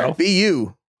think so. Be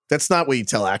you. That's not what you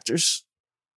tell actors.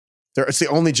 It's the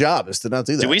only job is to not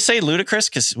do that. Did we say Ludacris?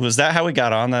 Because was that how we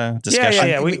got on the discussion?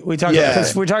 Yeah. We talked about,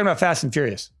 because we're talking about Fast and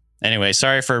Furious. Anyway,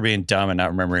 sorry for being dumb and not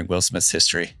remembering Will Smith's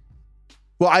history.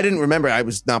 Well, I didn't remember. I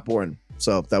was not born.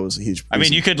 So that was a huge reason. I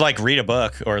mean, you could like read a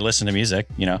book or listen to music,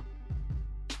 Even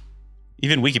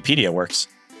Wikipedia works.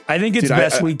 I think it's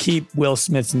best we keep Will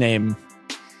Smith's name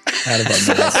out of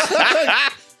our mouths.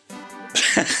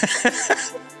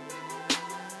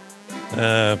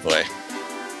 Oh, boy.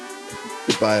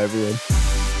 Goodbye, everyone.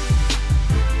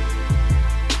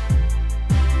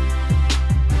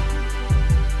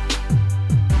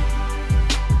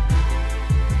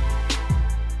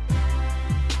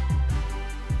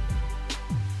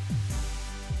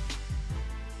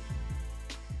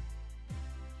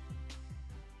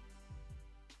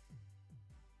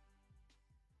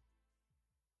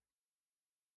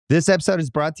 This episode is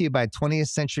brought to you by 20th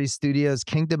Century Studios'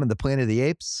 Kingdom of the Planet of the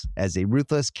Apes. As a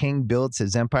ruthless king builds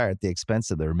his empire at the expense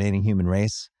of the remaining human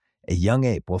race, a young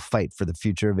ape will fight for the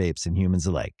future of apes and humans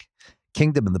alike.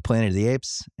 Kingdom of the Planet of the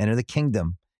Apes. Enter the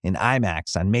kingdom in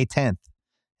IMAX on May 10th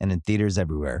and in theaters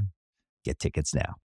everywhere. Get tickets now.